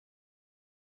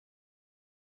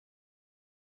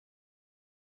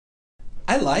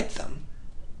 I like them,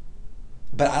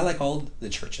 but I like all the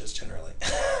churches generally.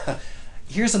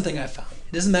 Here's something I found.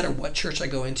 It doesn't matter what church I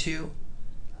go into,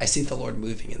 I see the Lord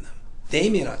moving in them. They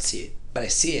may not see it, but I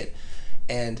see it.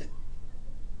 And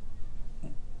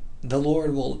the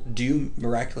Lord will do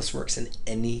miraculous works in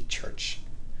any church.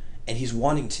 And He's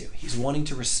wanting to. He's wanting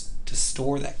to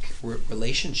restore that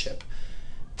relationship,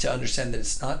 to understand that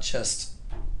it's not just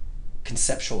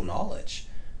conceptual knowledge.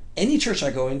 Any church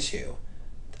I go into,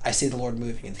 I see the Lord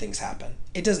moving and things happen.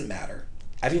 It doesn't matter.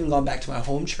 I've even gone back to my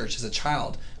home church as a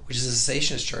child, which is a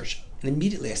cessationist church, and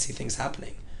immediately I see things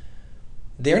happening.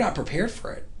 They're not prepared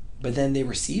for it, but then they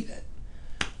receive it.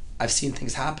 I've seen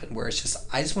things happen where it's just,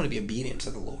 I just want to be obedient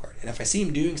to the Lord. And if I see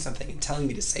Him doing something and telling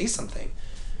me to say something,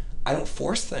 I don't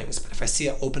force things, but if I see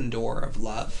an open door of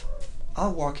love,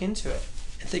 I'll walk into it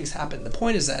and things happen. The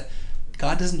point is that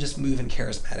God doesn't just move in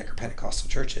charismatic or Pentecostal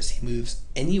churches. He moves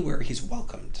anywhere He's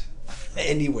welcomed.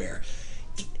 Anywhere.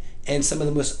 And some of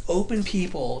the most open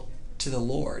people to the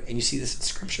Lord, and you see this in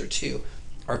Scripture too,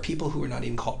 are people who are not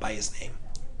even called by His name.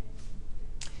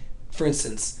 For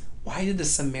instance, why did the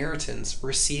Samaritans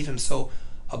receive Him so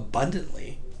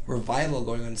abundantly? Revival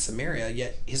going on in Samaria,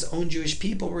 yet His own Jewish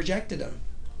people rejected Him.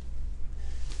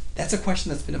 That's a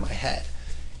question that's been in my head.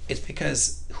 It's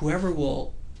because whoever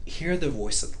will hear the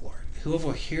voice of the Lord, whoever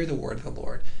will hear the word of the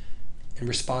Lord and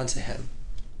respond to Him,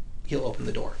 He'll open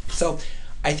the door. So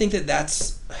I think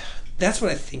that's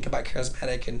what I think about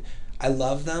charismatic, and I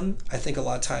love them. I think a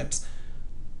lot of times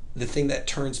the thing that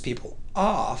turns people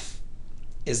off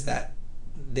is that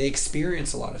they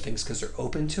experience a lot of things because they're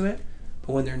open to it,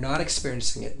 but when they're not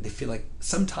experiencing it, they feel like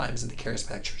sometimes in the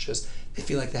charismatic churches, they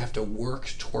feel like they have to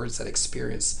work towards that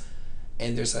experience,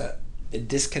 and there's a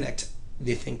disconnect.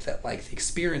 They think that like the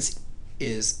experience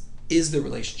is the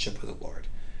relationship with the Lord.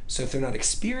 So if they're not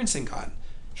experiencing God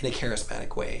in a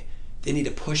charismatic way, they need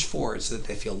to push forward so that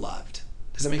they feel loved.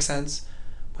 Does that make sense?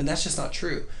 When that's just not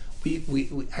true.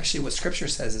 We actually, what Scripture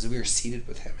says is we are seated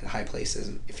with Him in high places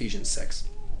in Ephesians 6.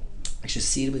 Actually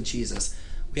seated with Jesus.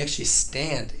 We actually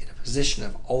stand in a position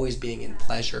of always being in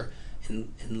pleasure, in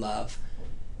love,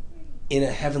 in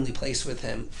a heavenly place with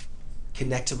Him,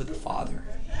 connected with the Father.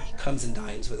 He comes and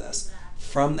dines with us.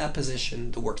 From that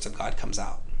position, the works of God comes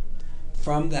out.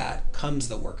 From that comes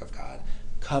the work of God,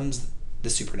 comes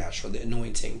the supernatural, the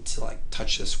anointing to like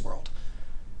touch this world.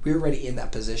 We're already in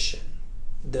that position.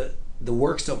 The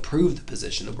works don't prove the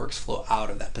position. The works flow out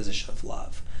of that position of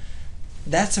love.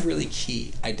 That's a really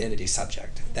key identity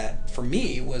subject that for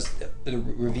me was the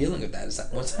revealing of that, is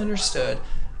that once I understood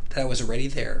that I was already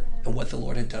there and what the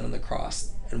Lord had done on the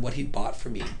cross and what He'd bought for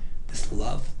me, this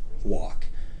love walk,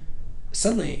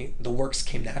 suddenly the works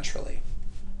came naturally.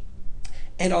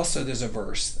 And also there's a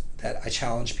verse that I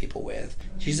challenge people with.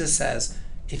 Jesus says,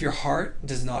 if your heart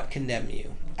does not condemn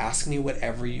you, ask me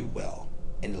whatever you will,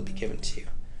 and it'll be given to you.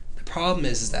 The problem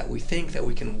is that we think that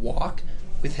we can walk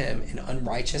with Him in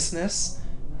unrighteousness.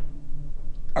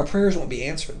 Our prayers won't be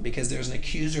answered because there's an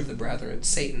accuser of the brethren,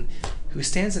 Satan, who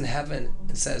stands in heaven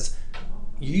and says,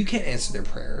 you can't answer their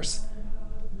prayers.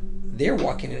 They're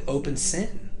walking in open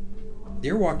sin.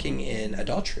 They're walking in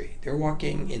adultery. They're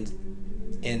walking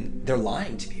in they're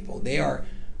lying to people. They are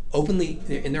openly,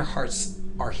 in their hearts,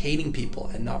 are hating people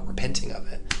and not repenting of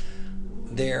it.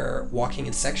 They're walking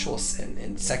in sexual sin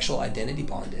and sexual identity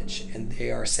bondage, and they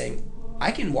are saying,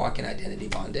 I can walk in identity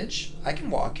bondage. I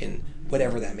can walk in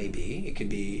whatever that may be. It could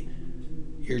be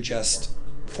you're just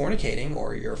fornicating,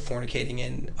 or you're fornicating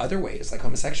in other ways, like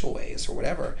homosexual ways or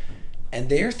whatever. And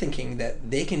they're thinking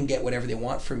that they can get whatever they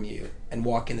want from you and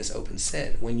walk in this open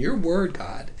sin. When your word,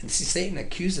 God, and see, Satan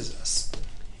accuses us.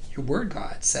 Your word,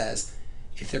 God, says,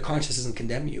 if their conscience doesn't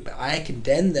condemn you, but I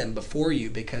condemn them before you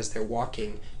because they're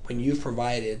walking when you've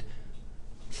provided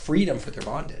freedom for their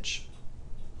bondage.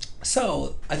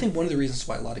 So I think one of the reasons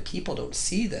why a lot of people don't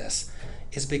see this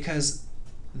is because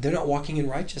they're not walking in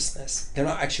righteousness. They're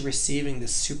not actually receiving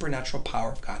this supernatural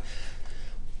power of God.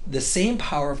 The same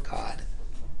power of God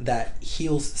that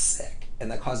heals the sick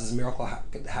and that causes miracle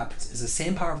happens is the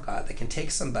same power of God that can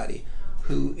take somebody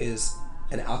who is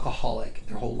an alcoholic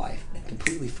their whole life and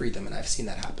completely free them. And I've seen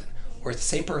that happen. Or it's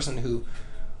the same person who,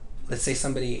 let's say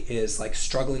somebody is like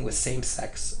struggling with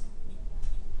same-sex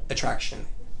attraction,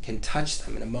 can touch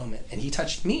them in a moment. And he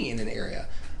touched me in an area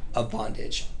of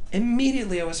bondage.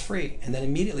 Immediately I was free. And then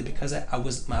immediately, because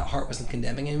my heart wasn't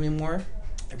condemning him anymore,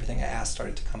 everything I asked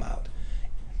started to come out.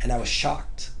 And I was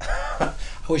shocked. I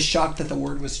was shocked that the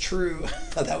word was true.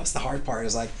 That was the hard part. It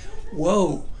was like,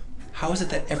 whoa, how is it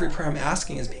that every prayer I'm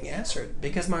asking is being answered?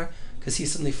 Because he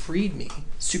suddenly freed me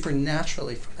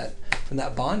supernaturally from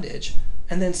that bondage.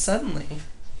 And then suddenly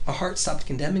my heart stopped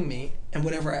condemning me, and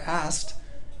whatever I asked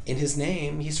in his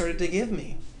name, he started to give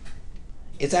me.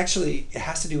 It has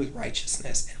to do with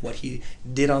righteousness and what he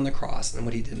did on the cross and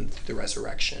what he did through the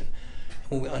resurrection.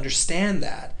 And when we understand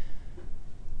that,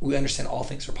 we understand all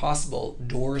things are possible,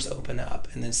 doors open up,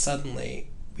 and then suddenly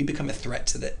we become a threat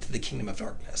to the kingdom of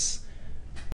darkness.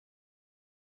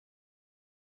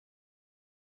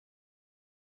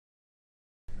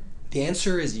 The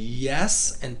answer is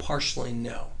yes and partially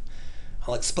no.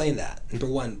 I'll explain that. Number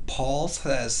one, Paul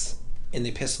says in the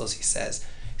epistles, he says,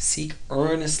 seek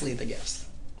earnestly the gifts.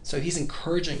 So he's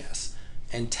encouraging us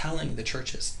and telling the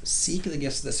churches, seek the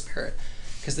gifts of the Spirit,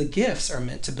 because the gifts are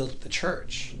meant to build up the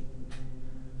church.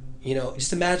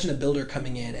 Just imagine a builder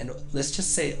coming in, and let's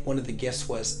just say one of the gifts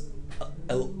was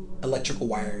electrical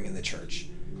wiring in the church.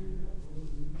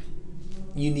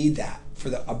 You need that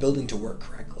for a building to work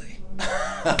correctly.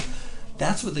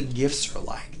 That's what the gifts are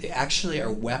like. They actually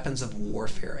are weapons of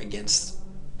warfare against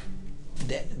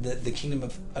the kingdom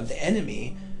of the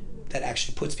enemy that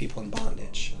actually puts people in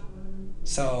bondage.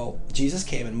 So Jesus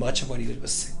came, and much of what he did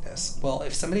was sickness. Well,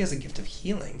 if somebody has a gift of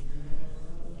healing,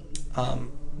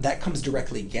 that comes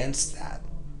directly against that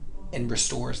and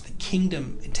restores the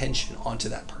kingdom intention onto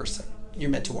that person. You're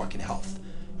meant to walk in health.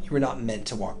 You were not meant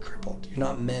to walk crippled. You're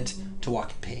not meant to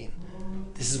walk in pain.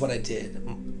 This is what I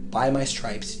did. By my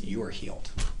stripes, you are healed,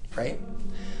 right?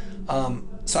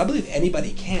 So I believe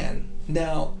anybody can.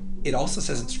 Now, it also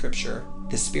says in Scripture,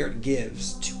 the Spirit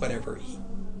gives to whatever he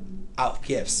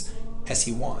outgifts as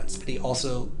he wants, but he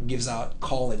also gives out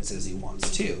callings as he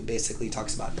wants too. Basically, he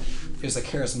talks about there's a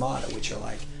charismata, which are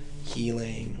like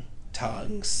healing,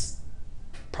 tongues,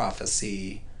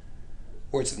 prophecy,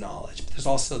 words of knowledge. But there's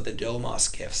also the domos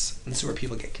gifts. And this is where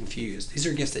people get confused. These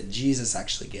are gifts that Jesus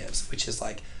actually gives, which is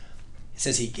like, it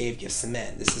says he gave gifts to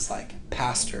men. This is like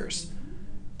pastors,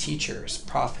 teachers,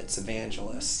 prophets,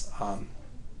 evangelists,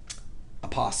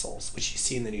 apostles, which you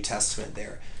see in the New Testament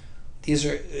there.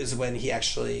 Is when he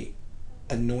actually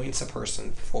anoints a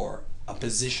person for a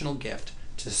positional gift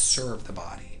to serve the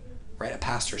body, right? A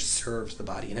pastor serves the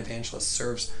body. An evangelist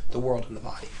serves the world and the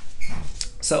body.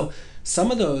 So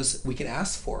some of those we can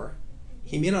ask for.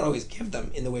 He may not always give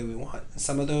them in the way we want. And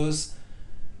some of those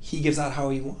he gives out how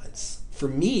he wants. For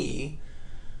me,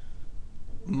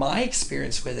 my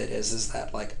experience with it is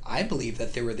that like I believe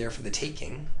that they were there for the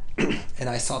taking, and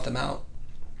I sought them out.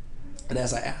 And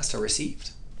as I asked, I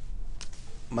received.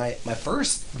 My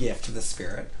first gift of the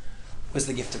Spirit was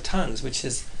the gift of tongues, which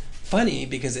is funny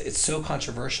because it's so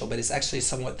controversial, but it's actually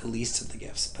somewhat the least of the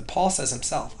gifts. But Paul says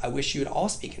himself, I wish you would all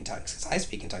speak in tongues, because I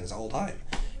speak in tongues the whole time.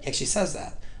 He actually says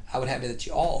that. I would have it that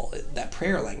you all, that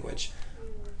prayer language.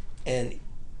 And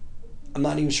I'm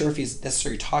not even sure if he's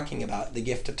necessarily talking about the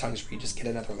gift of tongues where you just get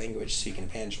another language so you can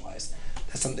evangelize.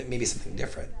 That's maybe something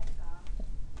different.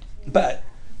 But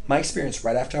my experience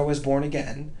right after I was born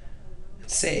again,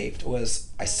 saved, was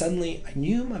I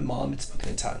knew my mom had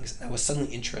spoken in tongues, and I was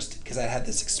suddenly interested because I had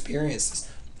this experience,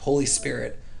 this Holy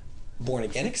Spirit born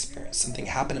again experience. Something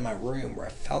happened in my room where I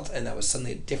felt, and I was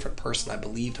suddenly a different person. I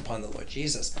believed upon the Lord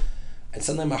Jesus, and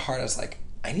suddenly in my heart I was like,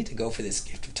 I need to go for this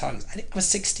gift of tongues. I was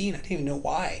 16. I didn't even know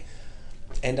why.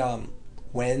 And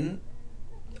when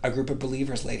a group of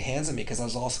believers laid hands on me, because I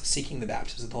was also seeking the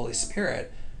baptism of the Holy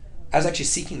Spirit, I was actually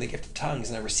seeking the gift of tongues,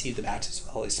 and I received the baptism of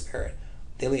the Holy Spirit.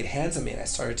 They laid hands on me, and I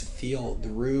started to feel the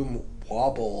room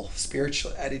wobble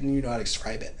spiritually. I didn't even know how to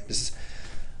describe it.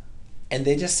 And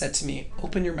they just said to me,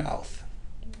 open your mouth.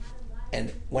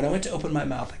 And when I went to open my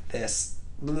mouth like this,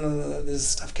 this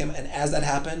stuff came, and as that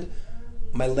happened,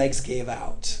 my legs gave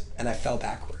out, and I fell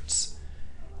backwards.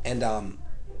 And I'm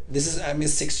a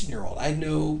 16-year-old. I had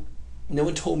no no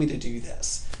one told me to do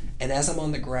this. And as I'm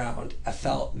on the ground, I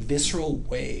felt visceral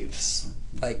waves,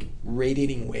 like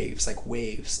radiating waves, like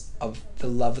waves of the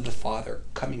love of the Father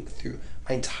coming through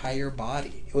my entire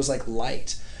body. It was like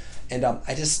light. And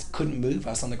I just couldn't move.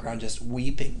 I was on the ground just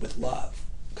weeping with love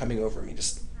coming over me.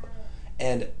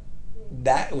 And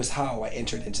that was how I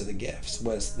entered into the gifts,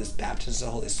 was this baptism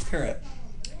of the Holy Spirit.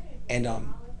 And,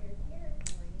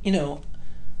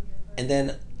 and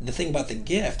then the thing about the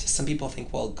gift is some people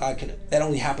think, well, that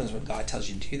only happens when God tells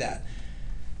you to do that.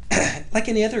 Like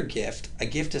any other gift, a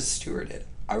gift is stewarded.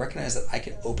 I recognize that I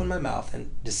can open my mouth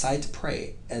and decide to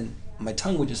pray, and my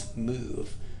tongue would just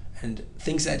move, and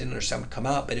things that I didn't understand would come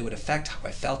out, but it would affect how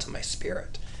I felt in my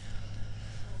spirit.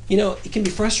 It can be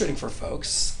frustrating for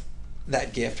folks,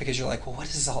 that gift, because you're like, well, what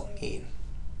does this all mean?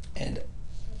 And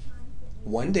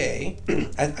one day,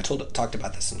 I talked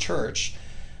about this in church.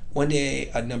 One day,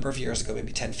 a number of years ago,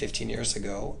 maybe 10, 15 years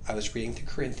ago, I was reading through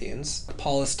Corinthians.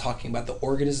 Paul is talking about the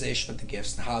organization of the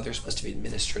gifts and how they're supposed to be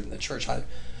administered in the church, how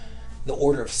the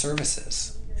order of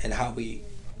services, and how we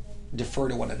defer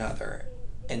to one another.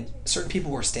 And certain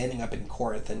people were standing up in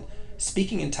Corinth and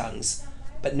speaking in tongues,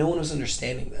 but no one was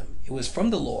understanding them. It was from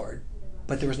the Lord,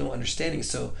 but there was no understanding.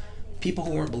 So people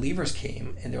who weren't believers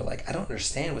came, and they were like, I don't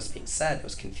understand what's being said. It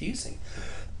was confusing.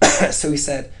 So he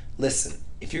said, listen,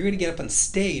 if you're going to get up on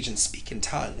stage and speak in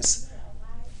tongues,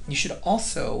 you should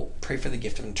also pray for the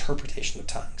gift of interpretation of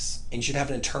tongues. And you should have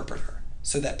an interpreter,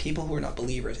 so that people who are not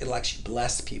believers, it'll actually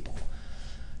bless people,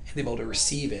 and they'll be able to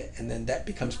receive it, and then that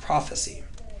becomes prophecy.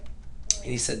 And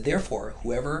he said, therefore,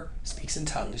 whoever speaks in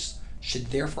tongues should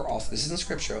therefore also, this is in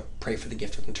scripture, pray for the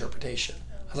gift of interpretation.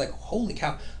 I was like, holy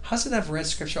cow, how's it I've read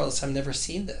scripture all this time, never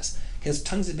seen this? Because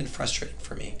tongues have been frustrating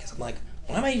for me, because I'm like,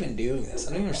 why am I even doing this?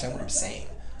 I don't even understand what I'm saying.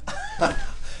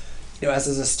 As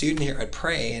a student here, I'd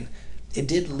pray, and it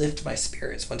did lift my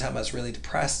spirits. One time I was really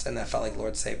depressed, and I felt like the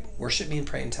Lord say, worship me and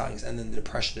pray in tongues, and then the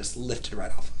depression just lifted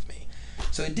right off of me.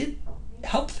 So it did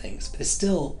help things, but I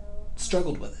still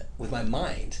struggled with it, with my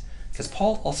mind. Because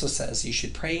Paul also says you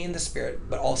should pray in the Spirit,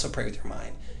 but also pray with your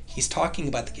mind. He's talking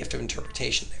about the gift of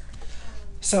interpretation there.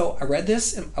 So I read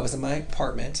this, and I was in my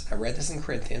apartment, I read this in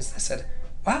Corinthians, and I said,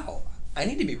 wow, I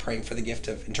need to be praying for the gift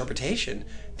of interpretation.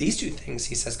 These two things,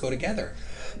 he says, go together.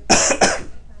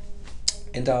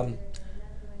 And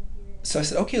so I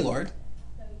said, okay, Lord,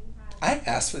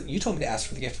 you told me to ask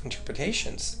for the gift of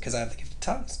interpretations because I have the gift of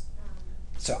tongues.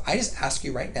 So I just ask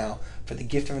you right now for the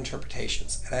gift of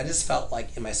interpretations. And I just felt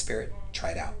like in my spirit, try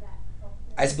it out.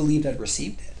 I just believed I'd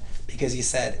received it because he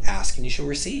said, ask and you shall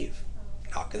receive.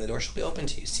 Knock and the door shall be open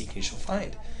to you. Seek and you shall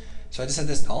find. So I just had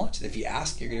this knowledge that if you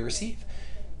ask, you're going to receive.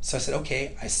 So I said,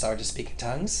 okay, I started to speak in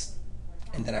tongues.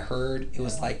 And then I heard, it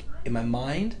was like, in my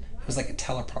mind, it was like a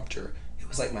teleprompter. It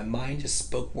was like my mind just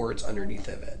spoke words underneath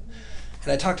of it.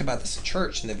 And I talked about this in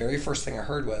church, and the very first thing I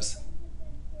heard was,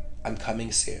 I'm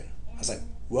coming soon. I was like,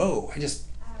 whoa, I just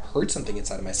heard something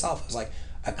inside of myself. It was like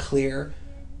a clear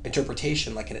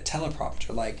interpretation, like in a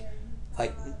teleprompter,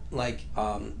 like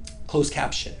closed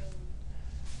caption.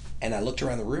 And I looked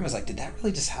around the room, I was like, did that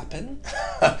really just happen?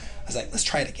 I was like, let's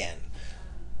try it again.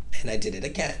 And I did it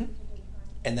again.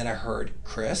 And then I heard,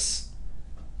 Chris,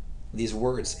 these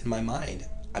words in my mind,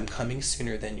 I'm coming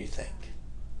sooner than you think.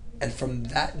 And from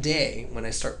that day, when I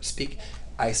start to speak,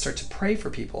 I start to pray for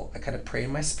people. I kind of pray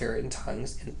in my spirit in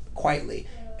tongues and quietly,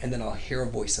 and then I'll hear a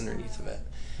voice underneath of it.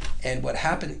 And what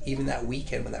happened even that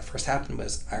weekend when that first happened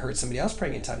was I heard somebody else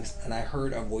praying in tongues, and I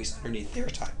heard a voice underneath their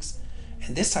tongues.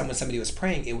 And this time when somebody was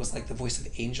praying, it was like the voice of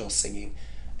angels singing.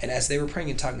 And as they were praying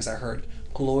in tongues, I heard,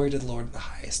 glory to the Lord in the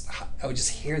highest. I would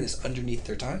just hear this underneath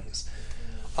their tongues.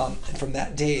 And from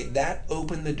that day, that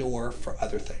opened the door for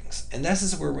other things. And this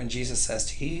is where when Jesus says,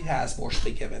 he who has more shall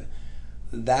be given.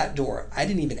 That door, I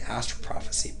didn't even ask for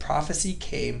prophecy. Prophecy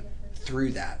came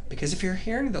through that. Because if you're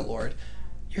hearing the Lord,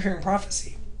 you're hearing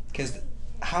prophecy. Because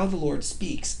how the Lord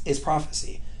speaks is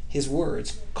prophecy. His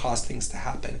words cause things to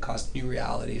happen, cause new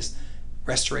realities,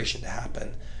 restoration to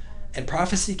happen. And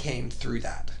prophecy came through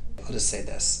that. I'll just say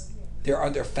this. There are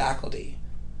their faculty,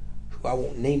 who I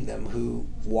won't name them, who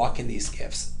walk in these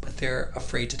gifts, but they're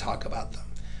afraid to talk about them.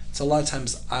 So a lot of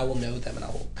times I will know them and I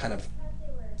will kind of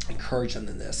encourage them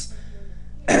in this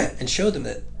and show them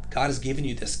that God has given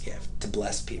you this gift to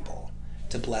bless people,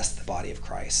 to bless the body of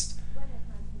Christ,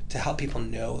 to help people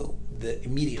know the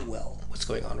immediate will, what's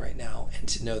going on right now, and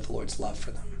to know the Lord's love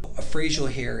for them. A phrase you'll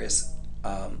hear is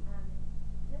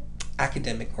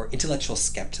academic or intellectual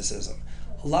skepticism.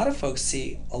 A lot of folks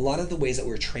see a lot of the ways that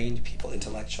we're trained people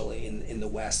intellectually in the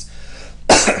West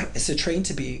is to train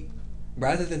to be,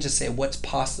 rather than just say what's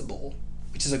possible,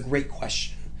 which is a great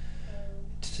question,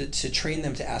 to train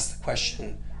them to ask the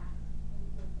question,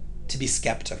 to be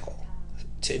skeptical,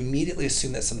 to immediately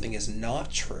assume that something is not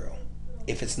true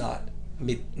if it's not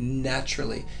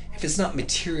naturally, if it's not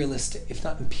materialistic, if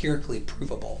not empirically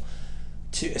provable,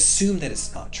 to assume that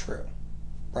it's not true,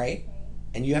 right?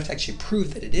 And you have to actually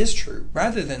prove that it is true,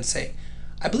 rather than say,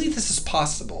 I believe this is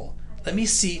possible. Let me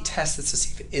test this to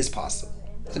see if it is possible.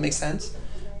 Does that make sense?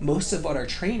 Most of what our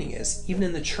training is, even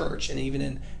in the church and even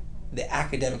in the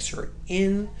academics who are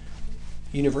in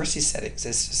university settings,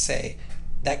 is to say,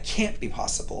 that can't be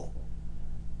possible.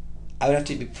 I would have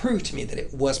to be proved to me that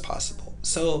it was possible.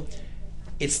 So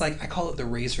it's like, I call it the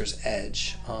razor's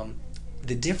edge.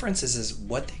 The difference is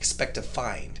what they expect to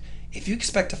find. If you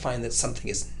expect to find that something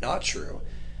is not true,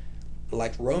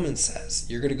 like Romans says,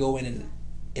 you're going to go in and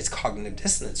it's cognitive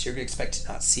dissonance. You're going to expect to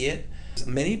not see it.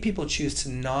 Many people choose to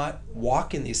not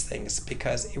walk in these things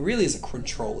because it really is a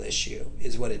control issue,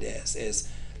 is what it is.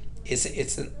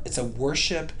 It's a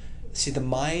worship. See, the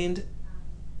mind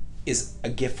is a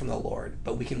gift from the Lord,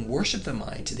 but we can worship the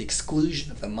mind to the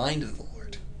exclusion of the mind of the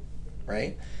Lord,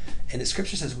 right? And the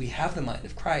scripture says we have the mind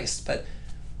of Christ, but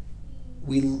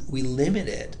we limit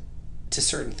it to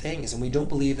certain things, and we don't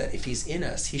believe that if he's in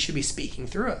us, he should be speaking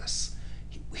through us.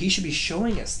 He should be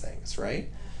showing us things, right?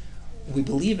 We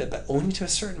believe it, but only to a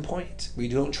certain point. We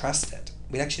don't trust it.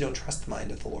 We actually don't trust the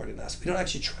mind of the Lord in us. We don't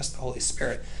actually trust the Holy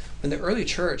Spirit. In the early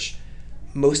church,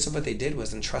 most of what they did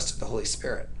was entrust the Holy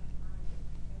Spirit.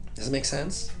 Does it make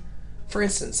sense? For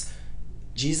instance,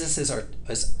 Jesus is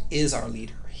our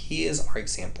leader. He is our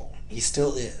example. He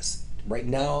still is. Right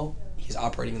now, he's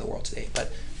operating in the world today.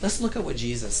 But let's look at what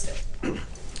Jesus did.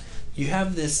 You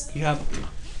have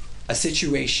a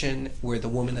situation where the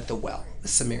woman at the well, the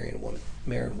Samaritan woman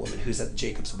who's at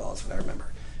Jacob's well, is what I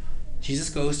remember. Jesus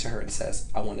goes to her and says,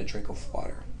 I want a drink of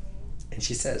water. And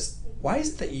she says, why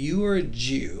is it that you are a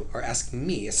Jew are asking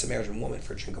me, a Samaritan woman,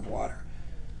 for a drink of water?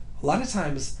 A lot of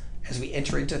times, as we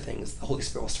enter into things, the Holy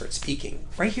Spirit will start speaking.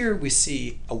 Right here, we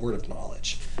see a word of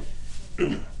knowledge.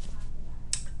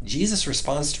 Jesus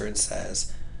responds to her and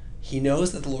says, he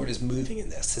knows that the Lord is moving in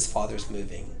this. His Father's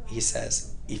moving. He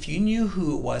says, if you knew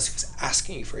who it was who was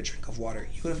asking you for a drink of water,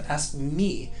 you would have asked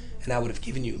me, and I would have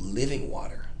given you living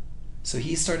water. So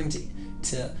he's starting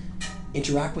to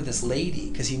interact with this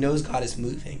lady because he knows God is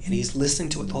moving, and he's listening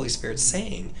to what the Holy Spirit's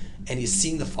saying, and he's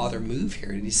seeing the Father move here,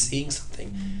 and he's seeing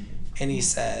something. And he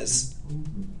says,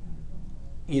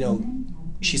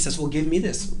 she says, well, give me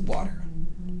this water.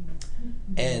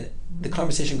 And the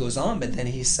conversation goes on, but then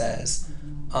he says,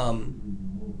 why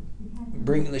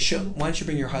don't you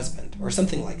bring your husband, or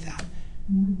something like that.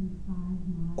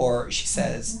 Or she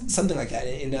says something like that,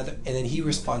 and then he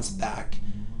responds back,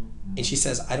 and she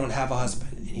says, I don't have a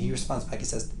husband. And he responds back and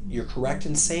says, you're correct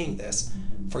in saying this,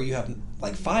 for you have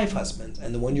like 5 husbands,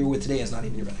 and the one you're with today is not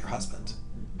even your husband.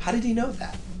 How did he know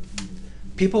that?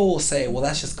 People will say, well,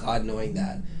 that's just God knowing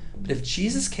that. But if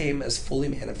Jesus came as fully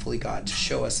man and fully God to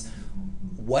show us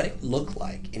what it looked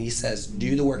like, and he says,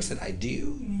 do the works that I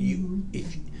do,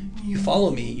 if you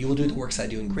follow me, you will do the works I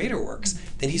do and greater works,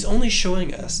 then he's only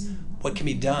showing us what can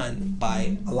be done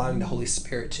by allowing the Holy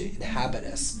Spirit to inhabit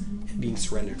us and being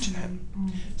surrendered to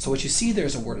him. So what you see there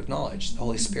is a word of knowledge, the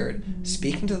Holy Spirit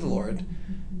speaking to the Lord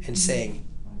and saying,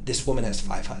 this woman has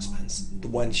 5 husbands. The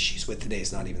one she's with today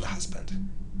is not even the husband.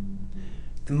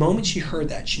 The moment she heard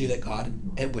that, she knew that God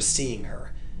was seeing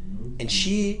her. And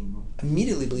she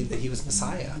immediately believed that he was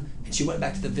Messiah. And she went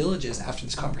back to the villages after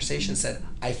this conversation and said,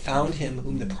 I found him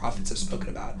whom the prophets have spoken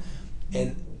about.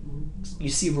 And you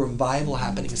see revival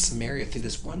happening in Samaria through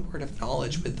this one word of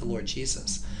knowledge with the Lord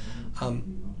Jesus.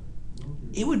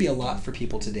 It would be a lot for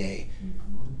people today.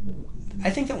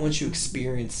 I think that once you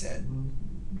experience it,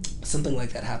 something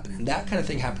like that happens. And that kind of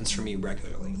thing happens for me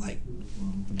regularly, like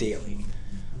daily.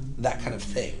 That kind of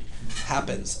thing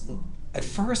happens. At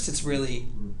first, it's really,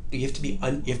 you have to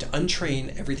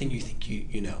untrain everything you think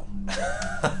you know,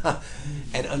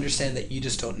 and understand that you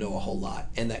just don't know a whole lot,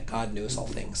 and that God knows all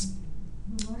things.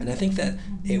 And I think that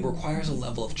it requires a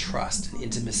level of trust and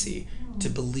intimacy to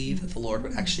believe that the Lord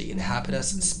would actually inhabit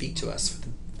us and speak to us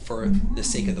for the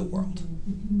sake of the world,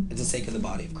 and the sake of the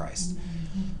body of Christ.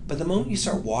 But the moment you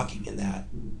start walking in that,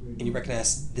 and you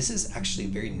recognize this is actually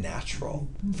very natural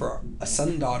for a son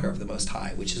and daughter of the Most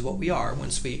High, which is what we are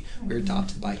once we're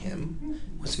adopted by him,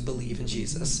 once we believe in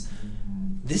Jesus,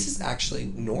 this is actually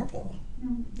normal.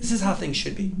 This is how things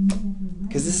should be.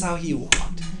 Because this is how he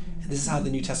walked. And this is how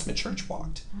the New Testament church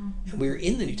walked. And we're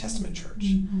in the New Testament church.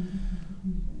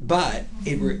 But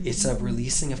it's a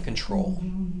releasing of control.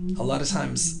 A lot of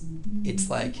times it's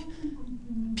like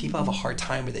people have a hard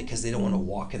time with it because they don't want to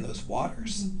walk in those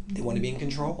waters. They want to be in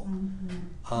control.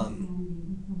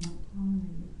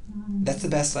 That's the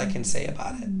best I can say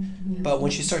about it. But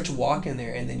once you start to walk in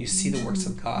there and then you see the works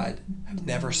of God have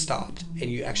never stopped, and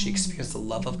you actually experience the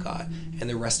love of God and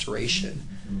the restoration,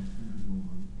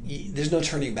 there's no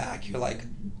turning back. You're like,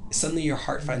 suddenly your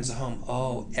heart finds a home.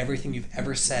 Oh, everything you've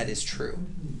ever said is true.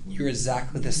 You're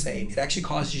exactly the same. It actually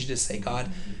causes you to say, God,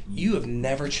 you have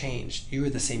never changed. You are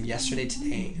the same yesterday,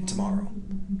 today, and tomorrow.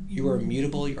 You are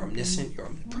immutable. You're omniscient. You're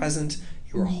omnipresent.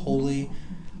 You are holy.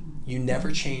 You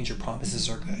never change. Your promises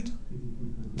are good.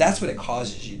 That's what it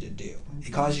causes you to do.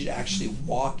 It causes you to actually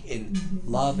walk in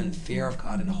love and fear of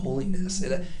God and holiness.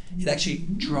 It actually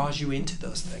draws you into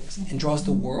those things and draws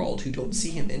the world who don't see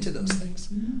him into those things.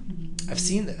 I've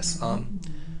seen this.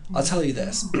 I'll tell you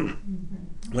this.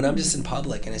 When I'm just in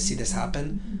public and I see this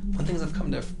happen, one thing I've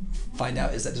come to find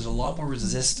out is that there's a lot more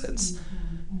resistance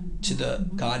to the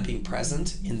God being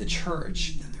present in the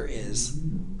church than there is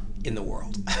in the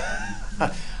world.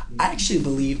 I actually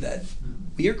believe that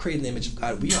we are created in the image of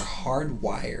God. We are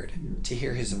hardwired to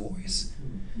hear his voice.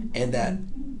 And that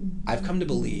I've come to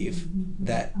believe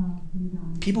that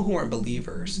people who aren't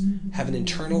believers have an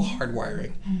internal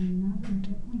hardwiring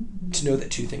to know that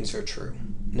two things are true.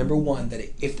 Number one, that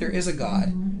if there is a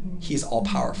God, he's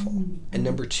all-powerful. And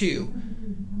number two,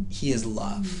 he is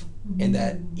love, and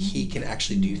that he can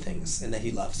actually do things, and that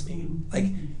he loves me. Like,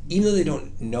 even though they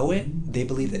don't know it, they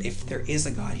believe that if there is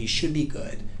a God, he should be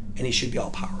good, and he should be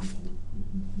all-powerful.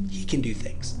 He can do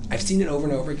things. I've seen it over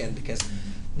and over again, because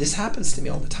this happens to me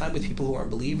all the time with people who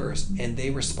aren't believers, and they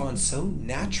respond so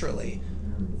naturally,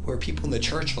 where people in the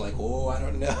church are like, oh, I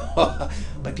don't know.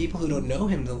 But people who don't know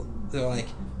him, they're like,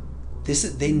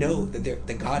 they know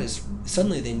that God is,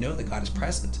 suddenly they know that God is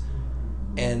present.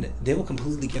 And they will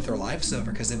completely give their lives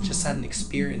over because they've just had an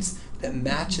experience that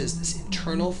matches this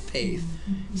internal faith.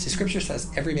 See, Scripture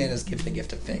says every man is given a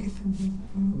gift of faith,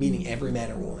 meaning every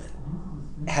man or woman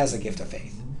has a gift of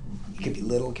faith. It can be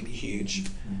little, it can be huge.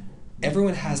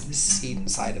 Everyone has this seed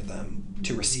inside of them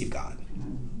to receive God.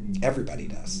 Everybody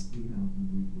does.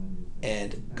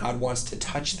 And God wants to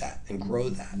touch that and grow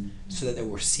that so that they will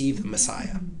receive the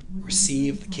Messiah,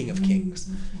 receive the King of Kings.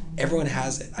 Everyone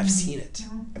has it. I've seen it.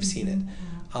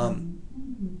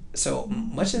 So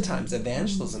much of the times,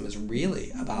 evangelism is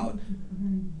really about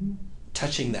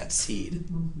touching that seed,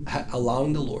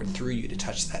 allowing the Lord through you to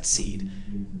touch that seed.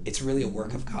 It's really a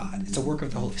work of God. It's a work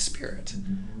of the Holy Spirit.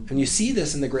 And you see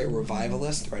this in the great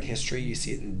revivalists throughout history. You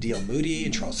see it in D.L. Moody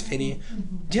and Charles Finney.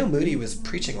 D.L. Moody was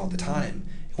preaching all the time.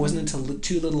 It wasn't until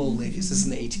two little old ladies, this is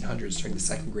in the 1800s during the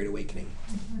Second Great Awakening,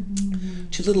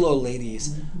 two little old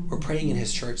ladies were praying in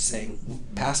his church saying,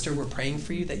 Pastor, we're praying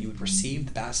for you that you would receive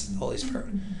the baptism of the Holy Spirit.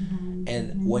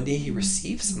 And one day he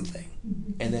received something.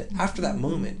 And then after that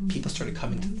moment, people started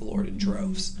coming to the Lord in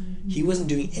droves. He wasn't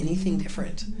doing anything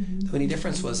different. The only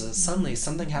difference was that suddenly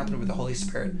something happened where the Holy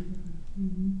Spirit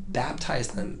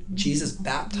baptized them. Jesus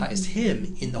baptized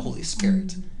him in the Holy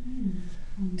Spirit.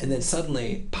 And then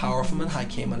suddenly, power from on high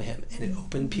came on him, and it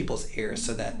opened people's ears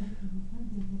so that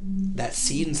that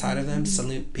seed inside of them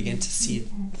suddenly began to see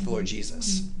the Lord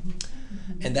Jesus.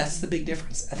 And that's the big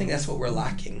difference. I think that's what we're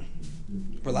lacking.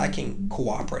 We're lacking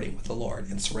cooperating with the Lord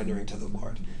and surrendering to the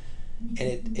Lord.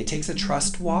 And it takes a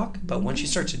trust walk, but once you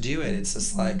start to do it, it's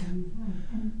just like,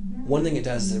 one thing it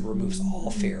does is it removes all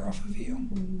fear off of you.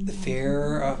 The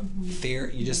fear,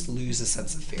 you just lose a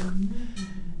sense of fear.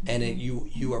 And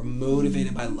you are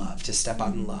motivated by love to step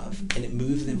out in love, and it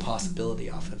moves the impossibility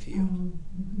off of you.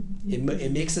 It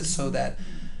makes it so that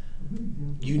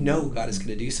you know God is going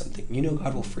to do something. You know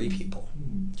God will free people.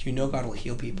 You know God will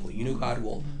heal people. You know God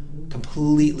will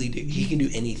completely he can do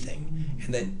anything,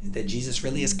 and that Jesus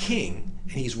really is king,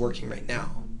 and he's working right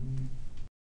now.